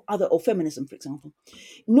environmentalism or feminism, for example.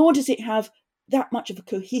 Nor does it have that much of a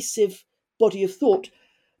cohesive body of thought,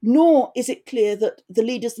 nor is it clear that the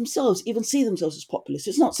leaders themselves even see themselves as populists.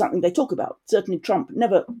 It's not something they talk about. Certainly Trump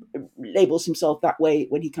never labels himself that way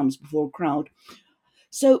when he comes before a crowd.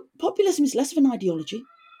 So populism is less of an ideology,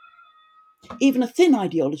 even a thin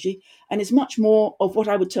ideology, and is much more of what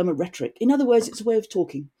I would term a rhetoric. In other words, it's a way of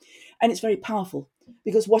talking, and it's very powerful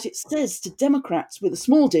because what it says to Democrats with a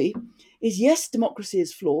small d is, yes, democracy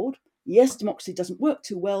is flawed, yes, democracy doesn't work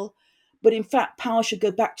too well, but in fact, power should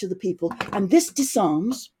go back to the people. And this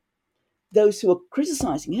disarms those who are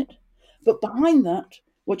criticizing it. But behind that,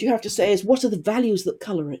 what you have to say is, what are the values that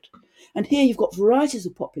colour it? And here you've got varieties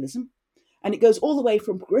of populism. And it goes all the way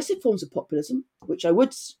from progressive forms of populism, which I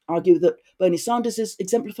would argue that Bernie Sanders is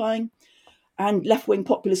exemplifying, and left-wing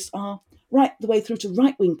populists are, right the way through to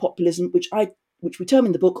right-wing populism, which we term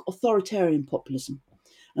in the book authoritarian populism.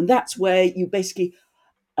 And that's where you basically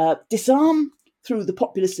disarm through the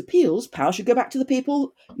populist appeals. Power should go back to the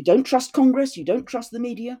people. You don't trust Congress. You don't trust the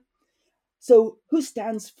media. So who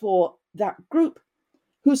stands for that group?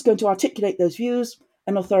 Who's going to articulate those views?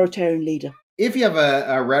 An authoritarian leader. If you have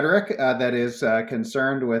a rhetoric that is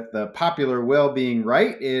concerned with the popular will being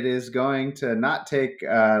right, it is going to not take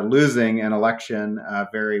losing an election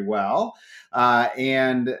very well.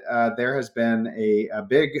 And there has been a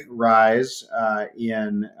big rise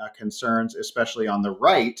in concerns, especially on the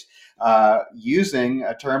right, using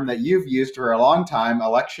a term that you've used for a long time,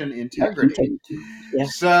 election integrity. Yeah.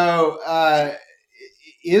 So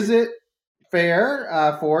is it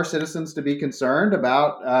fair for citizens to be concerned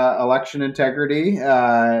about election integrity?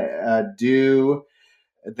 Do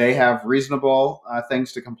they have reasonable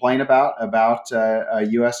things to complain about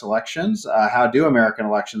U.S. elections? How do American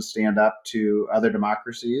elections stand up to other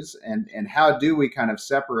democracies? And how do we kind of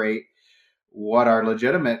separate what are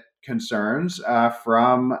legitimate concerns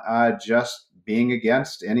from just being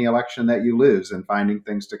against any election that you lose and finding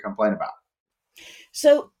things to complain about?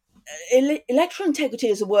 So electoral integrity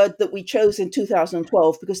is a word that we chose in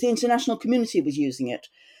 2012 because the international community was using it.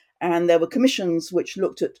 And there were commissions which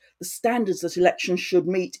looked at the standards that elections should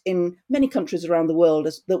meet in many countries around the world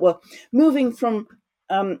that were moving from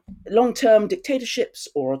long-term dictatorships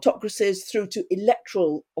or autocracies through to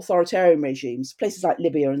electoral authoritarian regimes, places like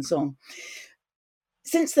Libya and so on.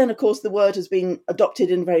 Since then, of course, the word has been adopted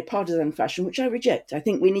in a very partisan fashion, which I reject. I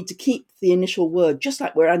think we need to keep the initial word, just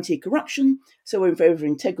like we're anti-corruption, so we're in favour of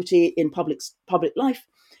integrity in public life,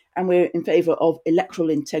 and we're in favour of electoral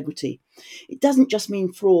integrity. It doesn't just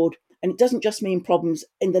mean fraud. And it doesn't just mean problems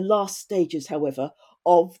in the last stages, however,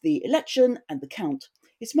 of the election and the count.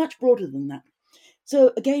 It's much broader than that.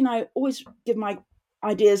 So again, I always give my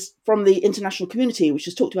ideas from the international community, which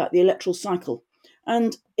has talked about the electoral cycle.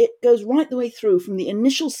 And it goes right the way through from the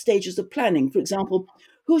initial stages of planning. For example,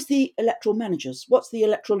 who's the electoral managers? What's the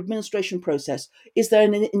electoral administration process? Is there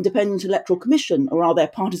an independent electoral commission, or are there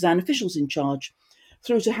partisan officials in charge?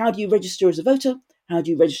 Through to how do you register as a voter? How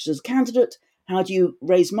do you register as a candidate? How do you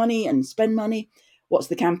raise money and spend money? What's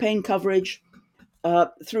the campaign coverage?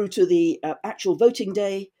 Through to the actual voting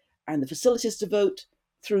day and the facilities to vote,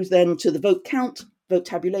 through then to the vote count, vote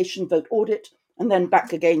tabulation, vote audit, and then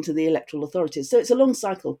back again to the electoral authorities. So it's a long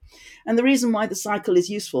cycle. And the reason why the cycle is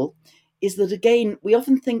useful is that, again, we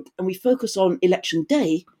often think and we focus on election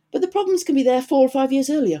day, but the problems can be there 4 or 5 years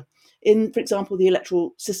earlier in, for example, the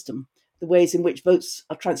electoral system, the ways in which votes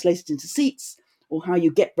are translated into seats, or how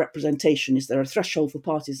you get representation. Is there a threshold for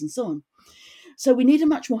parties and so on? So we need a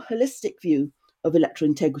much more holistic view of electoral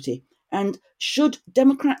integrity. And should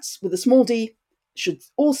Democrats with a small d, should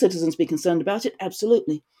all citizens be concerned about it?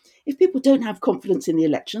 Absolutely. If people don't have confidence in the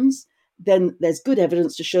elections, then there's good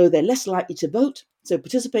evidence to show they're less likely to vote, so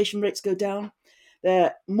participation rates go down.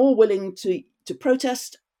 They're more willing to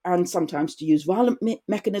protest, and sometimes to use violent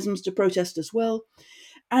mechanisms to protest as well.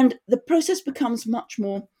 And the process becomes much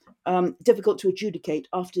more difficult to adjudicate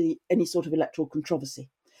after any sort of electoral controversy.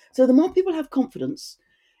 So the more people have confidence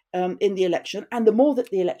in the election, and the more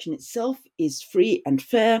that the election itself is free and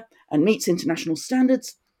fair and meets international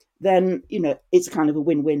standards, then it's kind of a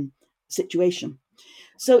win-win situation.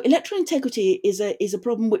 So electoral integrity is a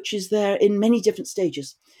problem which is there in many different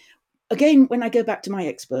stages. Again, when I go back to my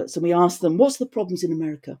experts and we ask them, what's the problems in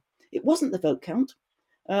America? It wasn't the vote count.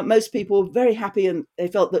 Most people were very happy, and they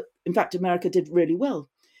felt that, in fact, America did really well.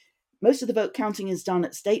 Most of the vote counting is done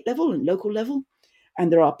at state level and local level.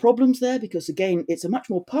 And there are problems there because, again, it's a much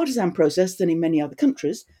more partisan process than in many other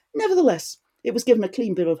countries. Nevertheless, it was given a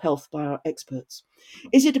clean bill of health by our experts.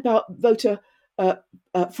 Is it about voter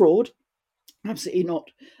fraud? Absolutely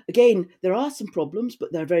not. Again, there are some problems,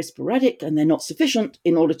 but they're very sporadic and they're not sufficient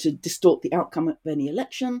in order to distort the outcome of any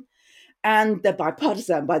election. And they're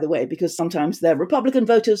bipartisan, by the way, because sometimes they're Republican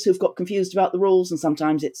voters who've got confused about the rules, and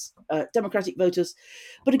sometimes it's Democratic voters.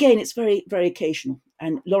 But again, it's very, very occasional.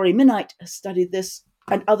 And Laurie Minnight has studied this,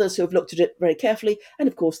 and others who have looked at it very carefully. And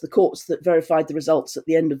of course, the courts that verified the results at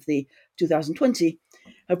the end of the 2020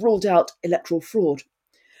 have ruled out electoral fraud.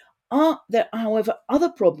 Are there, however, other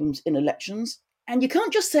problems in elections? And you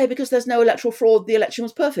can't just say because there's no electoral fraud, the election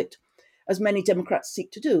was perfect, as many Democrats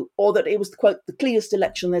seek to do, or that it was, quote, the cleanest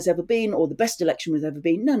election there's ever been, or the best election there's ever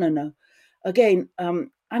been. No. Again,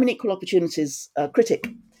 I'm an equal opportunities critic,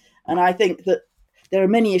 and I think that there are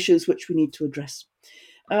many issues which we need to address.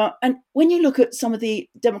 And when you look at some of the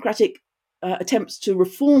Democratic attempts to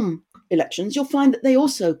reform elections, you'll find that they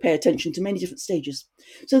also pay attention to many different stages.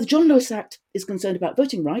 So the John Lewis Act is concerned about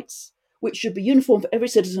voting rights, which should be uniform for every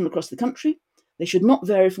citizen across the country. They should not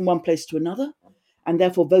vary from one place to another, and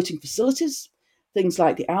therefore voting facilities, things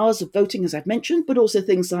like the hours of voting, as I've mentioned, but also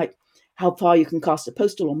things like how far you can cast a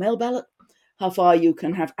postal or mail ballot, how far you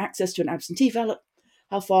can have access to an absentee ballot,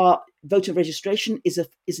 how far voter registration is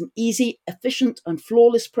an easy, efficient, and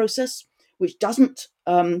flawless process, which doesn't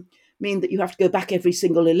mean that you have to go back every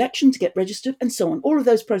single election to get registered, and so on. All of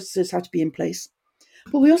those processes have to be in place.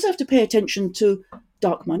 But we also have to pay attention to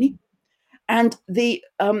dark money and the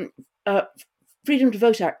Freedom to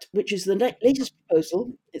Vote Act, which is the latest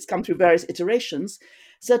proposal. It's come through various iterations,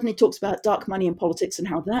 certainly talks about dark money in politics and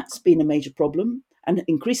how that's been a major problem, an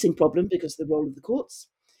increasing problem because of the role of the courts.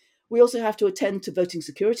 We also have to attend to voting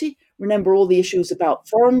security. Remember all the issues about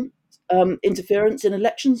foreign interference in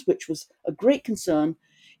elections, which was a great concern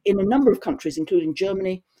in a number of countries, including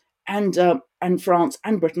Germany and France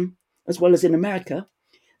and Britain, as well as in America.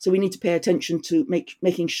 So we need to pay attention to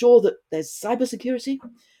making sure that there's cybersecurity.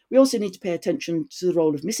 We also need to pay attention to the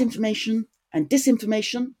role of misinformation and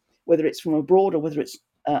disinformation, whether it's from abroad or whether it's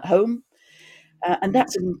home. And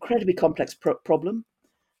that's an incredibly complex problem.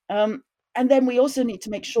 And then we also need to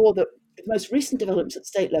make sure that the most recent developments at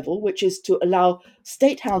state level, which is to allow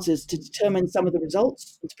state houses to determine some of the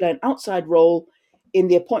results and to play an outside role in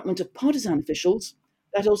the appointment of partisan officials,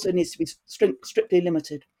 that also needs to be strictly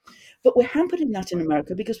limited. But we're hampered in that in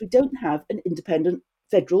America because we don't have an independent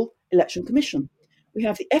federal election commission. We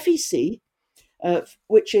have the FEC,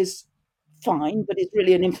 which is fine, but it's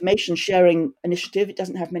really an information sharing initiative. It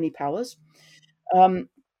doesn't have many powers. And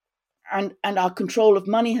our control of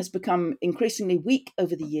money has become increasingly weak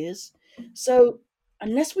over the years. So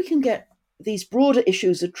unless we can get these broader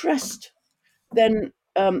issues addressed, then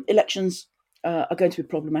elections are going to be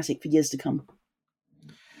problematic for years to come.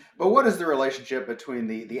 But what is the relationship between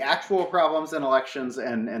the actual problems in elections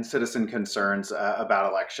and citizen concerns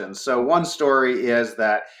about elections? So one story is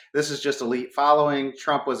that this is just elite following.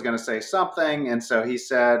 Trump was going to say something, and so he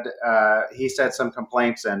said some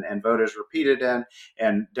complaints, and voters repeated it.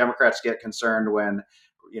 And Democrats get concerned when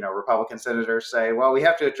Republican senators say, "Well, we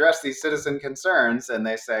have to address these citizen concerns," and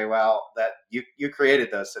they say, "Well, that you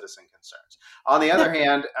created those citizen concerns." On the other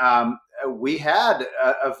hand, we had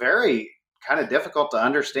a very kind of difficult to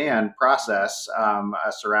understand process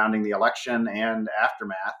surrounding the election and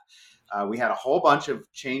aftermath. We had a whole bunch of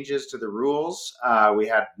changes to the rules. We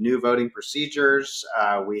had new voting procedures.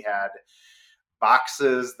 We had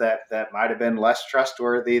boxes that might have been less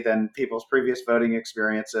trustworthy than people's previous voting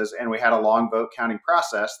experiences. And we had a long vote counting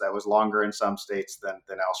process that was longer in some states than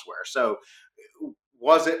elsewhere. So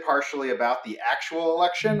was it partially about the actual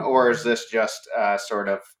election, or is this just sort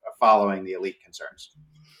of following the elite concerns?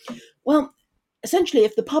 Well, essentially,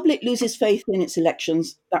 if the public loses faith in its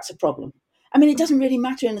elections, that's a problem. I mean, it doesn't really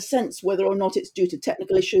matter in a sense whether or not it's due to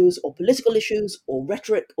technical issues or political issues or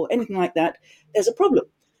rhetoric or anything like that. There's a problem,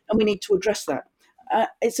 and we need to address that.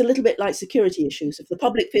 It's a little bit like security issues. If the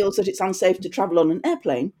public feels that it's unsafe to travel on an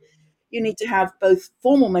airplane, you need to have both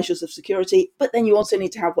formal measures of security, but then you also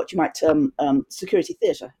need to have what you might term security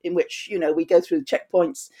theatre, in which we go through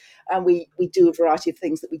checkpoints and we do a variety of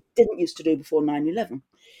things that we didn't used to do before 9/11.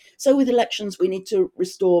 So with elections, we need to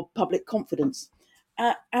restore public confidence.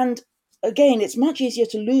 And again, it's much easier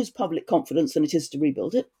to lose public confidence than it is to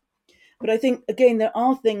rebuild it. But I think, again, there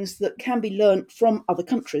are things that can be learned from other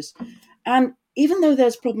countries. And even though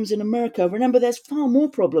there's problems in America, remember there's far more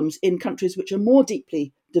problems in countries which are more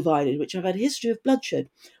deeply divided, which have had a history of bloodshed,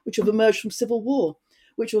 which have emerged from civil war,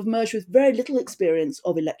 which have emerged with very little experience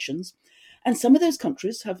of elections. And some of those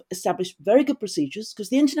countries have established very good procedures, because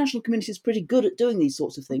the international community is pretty good at doing these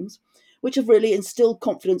sorts of things, which have really instilled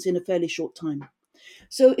confidence in a fairly short time.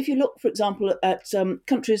 So if you look, for example, at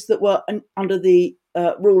countries that were under the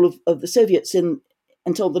rule of the Soviets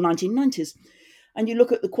until the 1990s, and you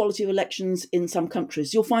look at the quality of elections in some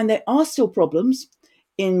countries, you'll find there are still problems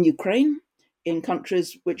in Ukraine, in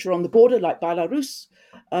countries which are on the border, like Belarus,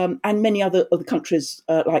 and many other countries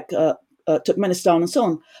like Turkmenistan and so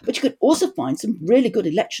on. But you could also find some really good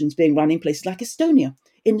elections being run in places like Estonia,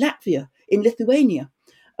 in Latvia, in Lithuania,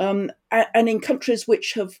 and in countries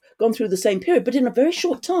which have gone through the same period, but in a very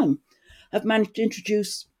short time have managed to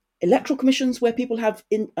introduce electoral commissions where people have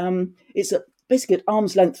it's basically at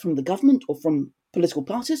arm's length from the government or from political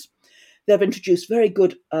parties. They've introduced very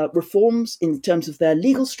good reforms in terms of their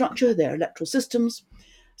legal structure, their electoral systems,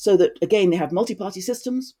 so that, again, they have multi-party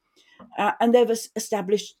systems. And they've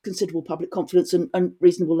established considerable public confidence and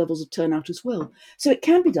reasonable levels of turnout as well. So it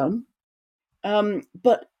can be done.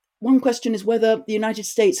 But one question is whether the United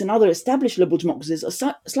States and other established liberal democracies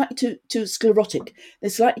are slightly too sclerotic. They're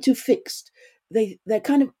slightly too fixed. They're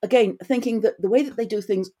kind of, again, thinking that the way that they do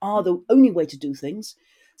things are the only way to do things.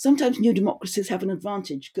 Sometimes new democracies have an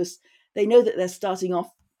advantage because they know that they're starting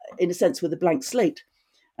off, in a sense, with a blank slate,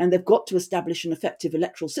 and they've got to establish an effective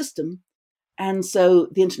electoral system. And so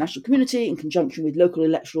the international community, in conjunction with local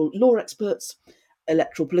electoral law experts,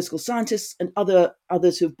 electoral political scientists, and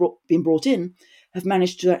others who've been brought in, have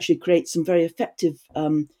managed to actually create some very effective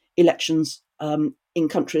elections in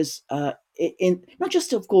countries, in not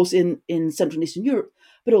just, of course, in Central and Eastern Europe,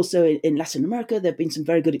 but also in Latin America. There have been some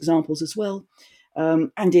very good examples as well,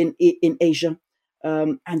 and in Asia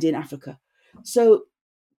and in Africa. So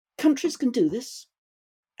countries can do this,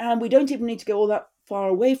 and we don't even need to go all that far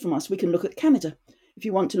away from us. We can look at Canada. If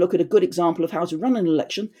you want to look at a good example of how to run an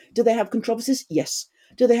election, do they have controversies? Yes.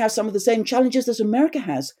 Do they have some of the same challenges that America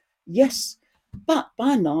has? Yes. But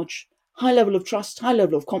by and large, high level of trust, high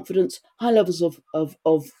level of confidence, high levels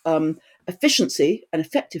of efficiency and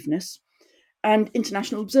effectiveness, and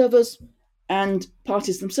international observers and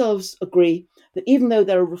parties themselves agree that even though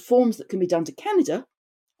there are reforms that can be done to Canada,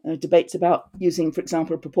 debates about using, for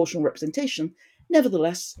example, a proportional representation,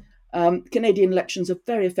 nevertheless, Canadian elections are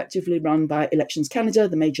very effectively run by Elections Canada,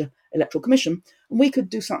 the major electoral commission, and we could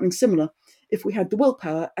do something similar if we had the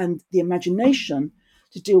willpower and the imagination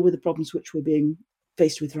to deal with the problems which we're being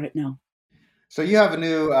faced with right now. So you have a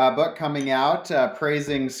new book coming out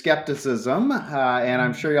praising skepticism, and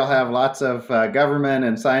I'm sure you'll have lots of government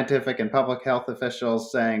and scientific and public health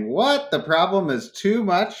officials saying, "What? The problem is too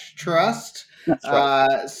much trust." That's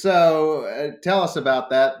right. So tell us about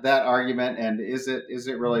that argument, and is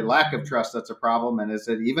it really lack of trust that's a problem, and is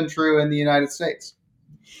it even true in the United States?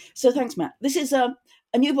 So thanks, Matt. This is a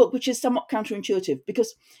new book which is somewhat counterintuitive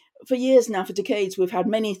because for years now, for decades, we've had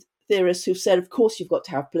many theorists who've said, of course, you've got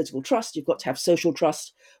to have political trust, you've got to have social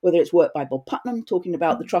trust, whether it's work by Bob Putnam talking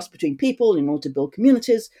about the trust between people in order to build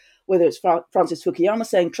communities, whether it's Francis Fukuyama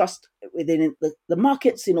saying trust within the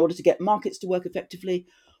markets in order to get markets to work effectively,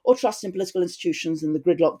 or trust in political institutions and the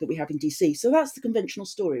gridlock that we have in DC. So that's the conventional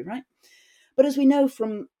story, right? But as we know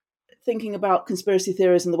from thinking about conspiracy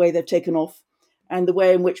theories and the way they've taken off, and the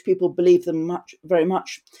way in which people believe them very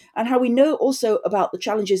much, and how we know also about the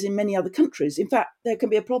challenges in many other countries. In fact, there can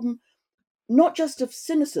be a problem not just of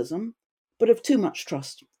cynicism, but of too much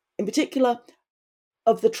trust, in particular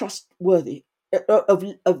of the trustworthy,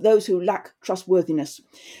 of those who lack trustworthiness.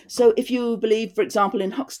 So if you believe, for example,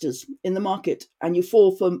 in hucksters in the market, and you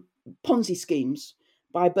fall for Ponzi schemes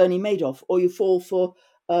by Bernie Madoff, or you fall for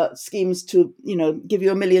schemes to, give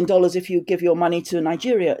you $1 million if you give your money to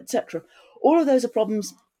Nigeria, etc. All of those are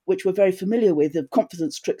problems which we're very familiar with, of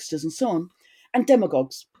confidence tricksters and so on, and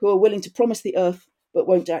demagogues who are willing to promise the earth but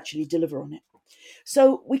won't actually deliver on it.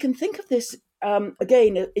 So we can think of this,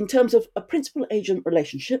 again, in terms of a principal-agent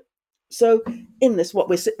relationship. So in this, what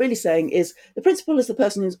we're really saying is the principal is the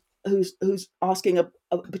person who's asking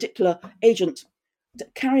a particular agent to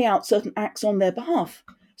carry out certain acts on their behalf.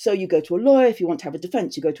 So you go to a lawyer if you want to have a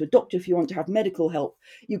defense, you go to a doctor if you want to have medical help,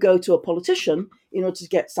 you go to a politician in order to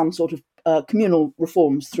get some sort of communal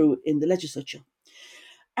reforms through in the legislature.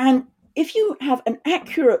 And if you have an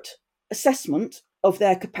accurate assessment of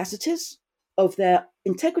their capacities, of their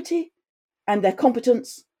integrity and their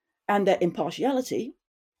competence and their impartiality,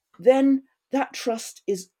 then that trust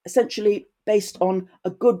is essentially based on a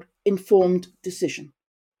good informed decision.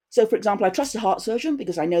 So, for example, I trust a heart surgeon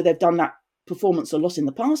because I know they've done that performance a lot in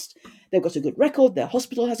the past. They've got a good record. Their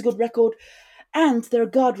hospital has a good record. And there are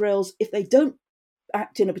guardrails. If they don't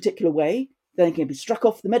act in a particular way, then they can be struck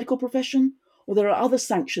off the medical profession, or there are other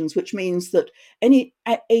sanctions, which means that any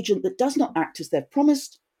agent that does not act as they've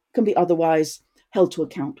promised can be otherwise held to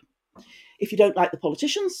account. If you don't like the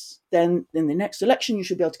politicians, then in the next election, you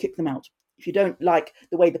should be able to kick them out. If you don't like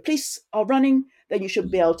the way the police are running, then you should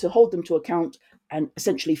be able to hold them to account and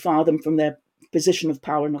essentially fire them from their position of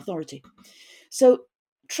power and authority. So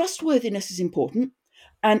trustworthiness is important,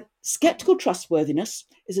 and skeptical trustworthiness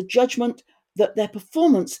is a judgment that their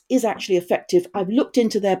performance is actually effective. I've looked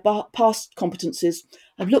into their past competencies,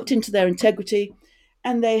 I've looked into their integrity,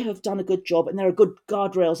 and they have done a good job, and there are good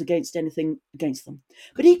guardrails against anything against them.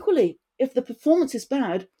 But equally, if the performance is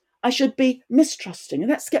bad, I should be mistrusting,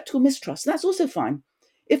 and that's skeptical mistrust. That's also fine.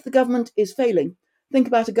 If the government is failing, think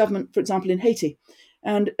about a government, for example, in Haiti,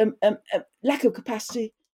 and lack of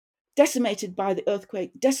capacity, decimated by the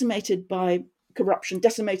earthquake, decimated by corruption,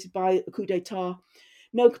 decimated by a coup d'etat,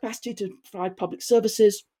 no capacity to provide public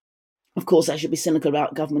services. Of course, I should be cynical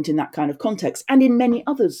about government in that kind of context, and in many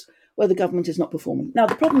others where the government is not performing. Now,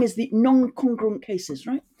 the problem is the non-congruent cases,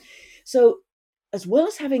 right? So as well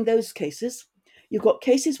as having those cases, you've got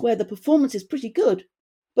cases where the performance is pretty good,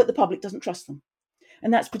 but the public doesn't trust them.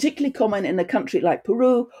 And that's particularly common in a country like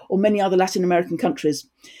Peru or many other Latin American countries.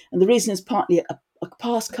 And the reason is partly a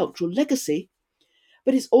past cultural legacy,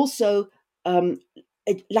 but it's also a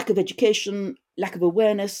lack of education, lack of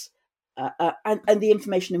awareness, and the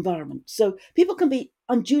information environment. So people can be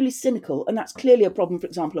unduly cynical, and that's clearly a problem, for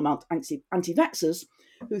example, among anti-vaxxers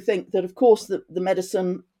who think that, of course, the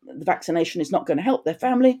medicine, the vaccination is not going to help their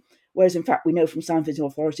family, whereas, in fact, we know from scientific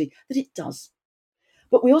authority that it does.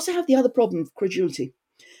 But we also have the other problem of credulity.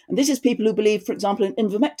 And this is people who believe, for example, in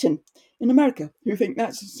ivermectin in America, who think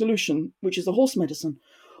that's a solution, which is a horse medicine.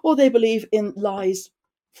 Or they believe in lies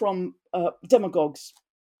from demagogues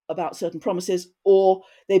about certain promises, or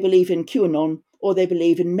they believe in QAnon, or they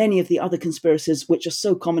believe in many of the other conspiracies which are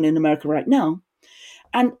so common in America right now.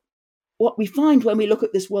 And what we find when we look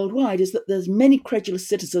at this worldwide is that there's many credulous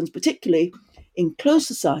citizens, particularly in closed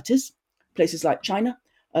societies, places like China,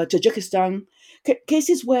 Tajikistan,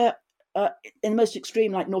 cases where, in the most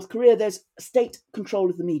extreme, like North Korea, there's state control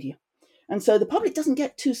of the media. And so the public doesn't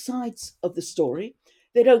get two sides of the story.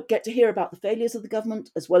 They don't get to hear about the failures of the government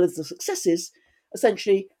as well as the successes.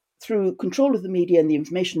 Essentially, through control of the media and the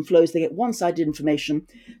information flows, they get one-sided information.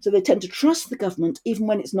 So they tend to trust the government even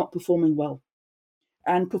when it's not performing well.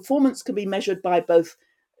 And performance can be measured by both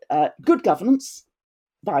good governance,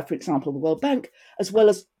 by, for example, the World Bank, as well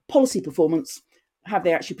as policy performance. Have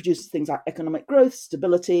they actually produced things like economic growth,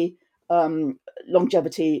 stability,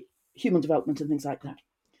 longevity, human development, and things like that?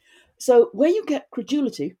 So where you get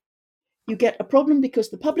credulity, you get a problem because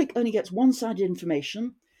the public only gets one-sided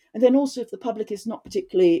information. And then also if the public is not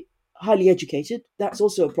particularly highly educated, that's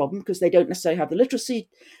also a problem because they don't necessarily have the literacy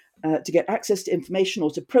to get access to information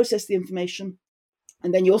or to process the information.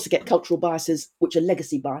 And then you also get cultural biases, which are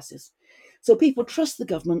legacy biases. So people trust the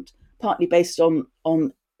government, partly based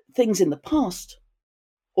on things in the past,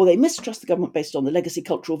 or they mistrust the government based on the legacy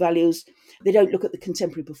cultural values. They don't look at the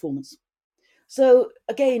contemporary performance. So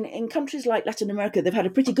again, in countries like Latin America, they've had a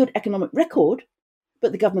pretty good economic record,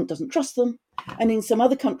 but the government doesn't trust them. And in some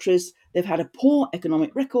other countries, they've had a poor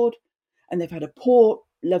economic record and they've had a poor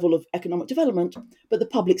level of economic development, but the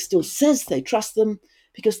public still says they trust them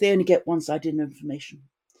because they only get one-sided information.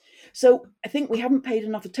 So I think we haven't paid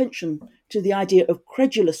enough attention to the idea of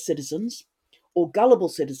credulous citizens or gullible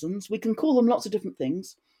citizens. We can call them lots of different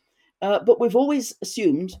things, but we've always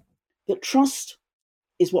assumed that trust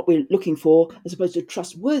is what we're looking for, as opposed to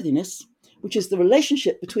trustworthiness, which is the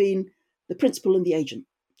relationship between the principal and the agent.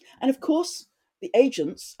 And of course, the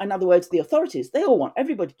agents, in other words, the authorities, they all want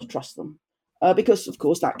everybody to trust them because, of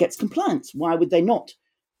course, that gets compliance. Why would they not?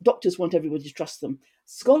 Doctors want everybody to trust them.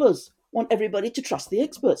 Scholars want everybody to trust the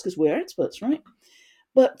experts because we're experts, right?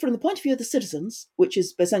 But from the point of view of the citizens, which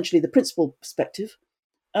is essentially the principal perspective,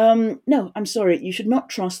 no, I'm sorry, you should not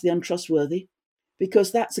trust the untrustworthy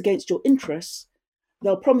because that's against your interests.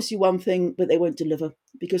 They'll promise you one thing, but they won't deliver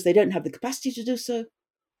because they don't have the capacity to do so,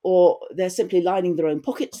 or they're simply lining their own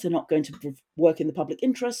pockets. They're not going to work in the public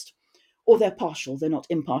interest, or they're partial. They're not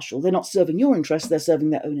impartial. They're not serving your interests. They're serving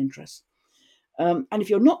their own interests. And if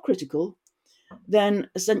you're not critical, then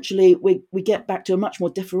essentially we get back to a much more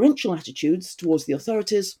deferential attitudes towards the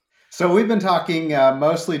authorities. So we've been talking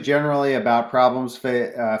mostly generally about problems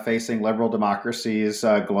facing liberal democracies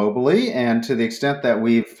globally, and to the extent that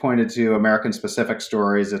we've pointed to American-specific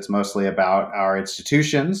stories, it's mostly about our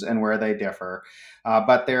institutions and where they differ.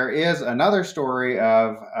 But there is another story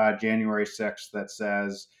of January 6th that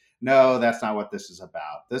says, no, that's not what this is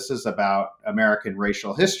about. This is about American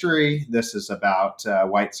racial history. This is about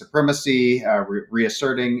white supremacy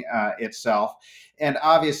reasserting itself. And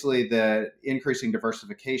obviously, the increasing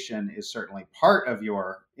diversification is certainly part of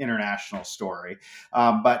your international story.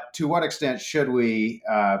 But to what extent should we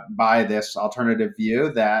buy this alternative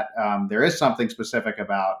view that there is something specific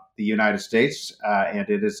about the United States, and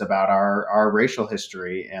it is about our racial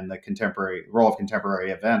history and the contemporary role of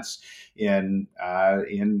contemporary events in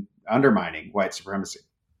undermining white supremacy?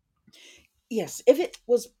 Yes, if it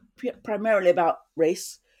was primarily about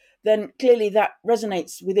race, then clearly that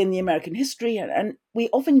resonates within the American history. And we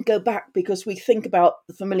often go back because we think about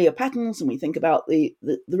the familiar patterns and we think about the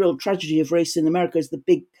real tragedy of race in America as the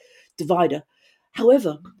big divider.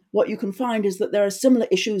 However, what you can find is that there are similar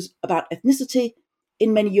issues about ethnicity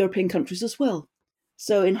in many European countries as well.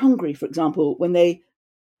 So in Hungary, for example, when they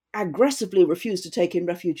aggressively refuse to take in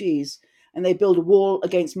refugees and they build a wall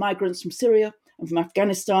against migrants from Syria and from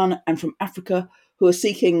Afghanistan and from Africa who are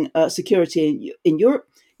seeking security in Europe,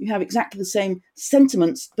 you have exactly the same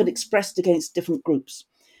sentiments, but expressed against different groups.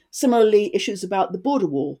 Similarly, issues about the border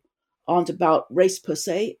wall aren't about race per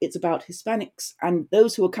se, it's about Hispanics and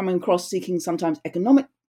those who are coming across seeking sometimes economic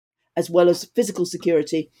as well as physical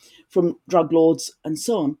security from drug lords and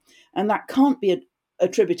so on. And that can't be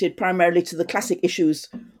attributed primarily to the classic issues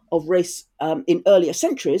of race in earlier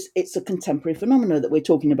centuries. It's a contemporary phenomenon that we're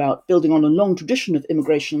talking about, building on a long tradition of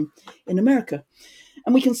immigration in America.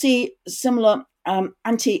 And we can see similar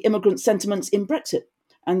anti-immigrant sentiments in Brexit.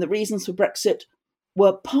 And the reasons for Brexit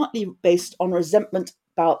were partly based on resentment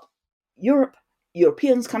about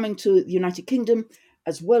Europeans coming to the United Kingdom,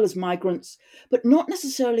 as well as migrants, but not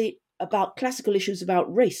necessarily about classical issues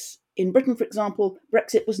about race. In Britain, for example,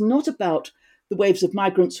 Brexit was not about the waves of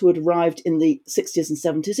migrants who had arrived in the 60s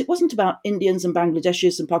and 70s. It wasn't about Indians and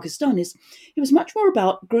Bangladeshis and Pakistanis. It was much more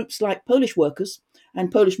about groups like Polish workers and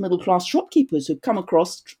Polish middle-class shopkeepers who'd come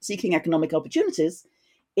across seeking economic opportunities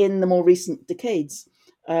in the more recent decades,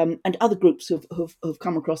 and other groups who've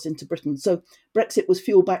come across into Britain. So Brexit was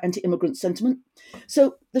fueled by anti-immigrant sentiment.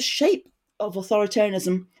 So the shape of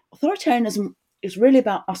authoritarianism is really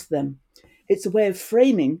about us, them. It's a way of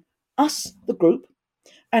framing us, the group,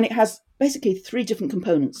 and it has basically three different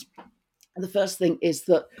components. The first thing is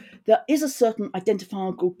that there is a certain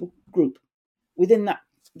identifiable group within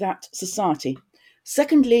that society.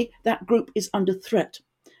 Secondly, that group is under threat.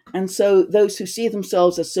 And so those who see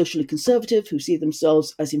themselves as socially conservative, who see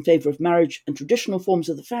themselves as in favor of marriage and traditional forms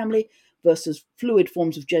of the family versus fluid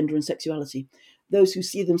forms of gender and sexuality, those who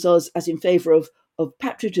see themselves as in favor of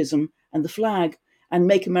patriotism and the flag and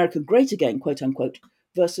make America great again, quote unquote,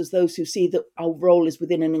 versus those who see that our role is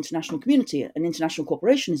within an international community, an international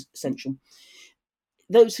cooperation is essential.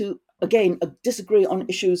 Those who, again, disagree on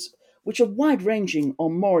issues which are wide-ranging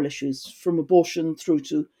on moral issues, from abortion through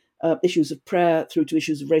to issues of prayer, through to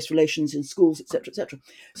issues of race relations in schools, etc., etc.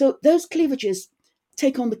 So those cleavages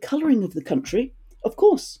take on the colouring of the country, of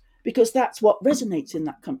course, because that's what resonates in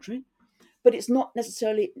that country, but it's not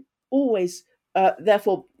necessarily always,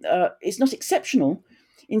 therefore, is not exceptional.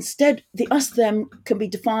 Instead, the us-them can be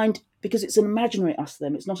defined because it's an imaginary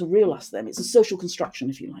us-them. It's not a real us-them. It's a social construction,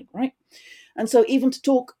 if you like, right? And so even to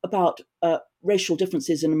talk about racial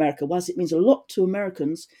differences in America, whilst it means a lot to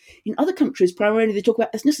Americans, in other countries, primarily they talk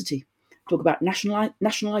about ethnicity, talk about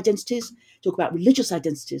national identities, talk about religious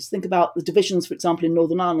identities. Think about the divisions, for example, in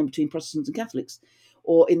Northern Ireland between Protestants and Catholics,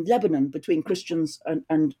 or in Lebanon between Christians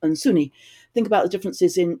and Sunni. Think about the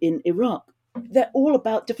differences in Iraq. They're all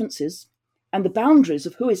about differences, and the boundaries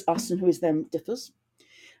of who is us and who is them differs.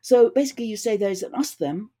 So basically you say there's an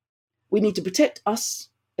us-them. We need to protect us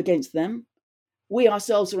against them. We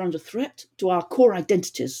ourselves are under threat to our core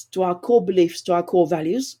identities, to our core beliefs, to our core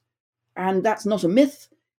values. And that's not a myth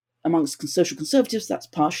amongst social conservatives. That's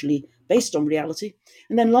partially based on reality.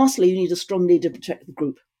 And then lastly, you need a strong leader to protect the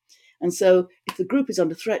group. And so if the group is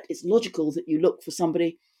under threat, it's logical that you look for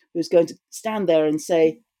somebody who's going to stand there and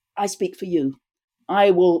say, I speak for you.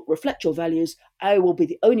 I will reflect your values. I will be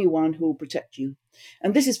the only one who will protect you.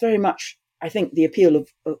 And this is very much, I think, the appeal of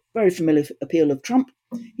a very familiar appeal of Trump.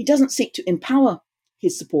 He doesn't seek to empower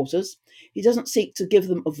his supporters. He doesn't seek to give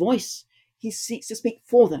them a voice. He seeks to speak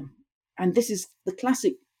for them. And this is the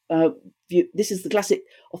classic view. This is the classic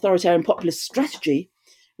authoritarian populist strategy,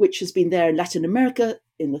 which has been there in Latin America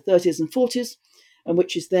in the 30s and 40s, and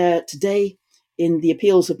which is there today in the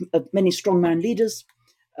appeals of many strongman leaders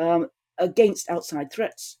against outside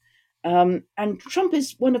threats. And Trump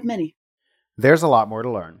is one of many. There's a lot more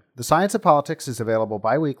to learn. The Science of Politics is available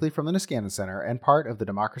bi-weekly from the Niskanen Center and part of the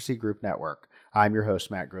Democracy Group Network. I'm your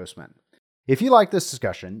host, Matt Grossman. If you like this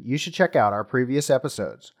discussion, you should check out our previous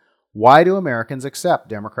episodes. Why do Americans accept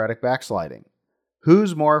democratic backsliding?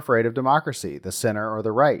 Who's more afraid of democracy, the center or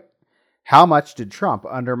the right? How much did Trump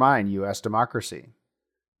undermine U.S. democracy?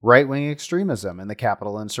 Right-wing extremism and the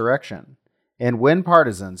Capitol insurrection. And when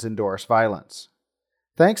partisans endorse violence.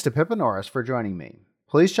 Thanks to Pippa Norris for joining me.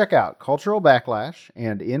 Please check out Cultural Backlash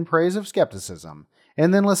and In Praise of Skepticism,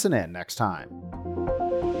 and then listen in next time.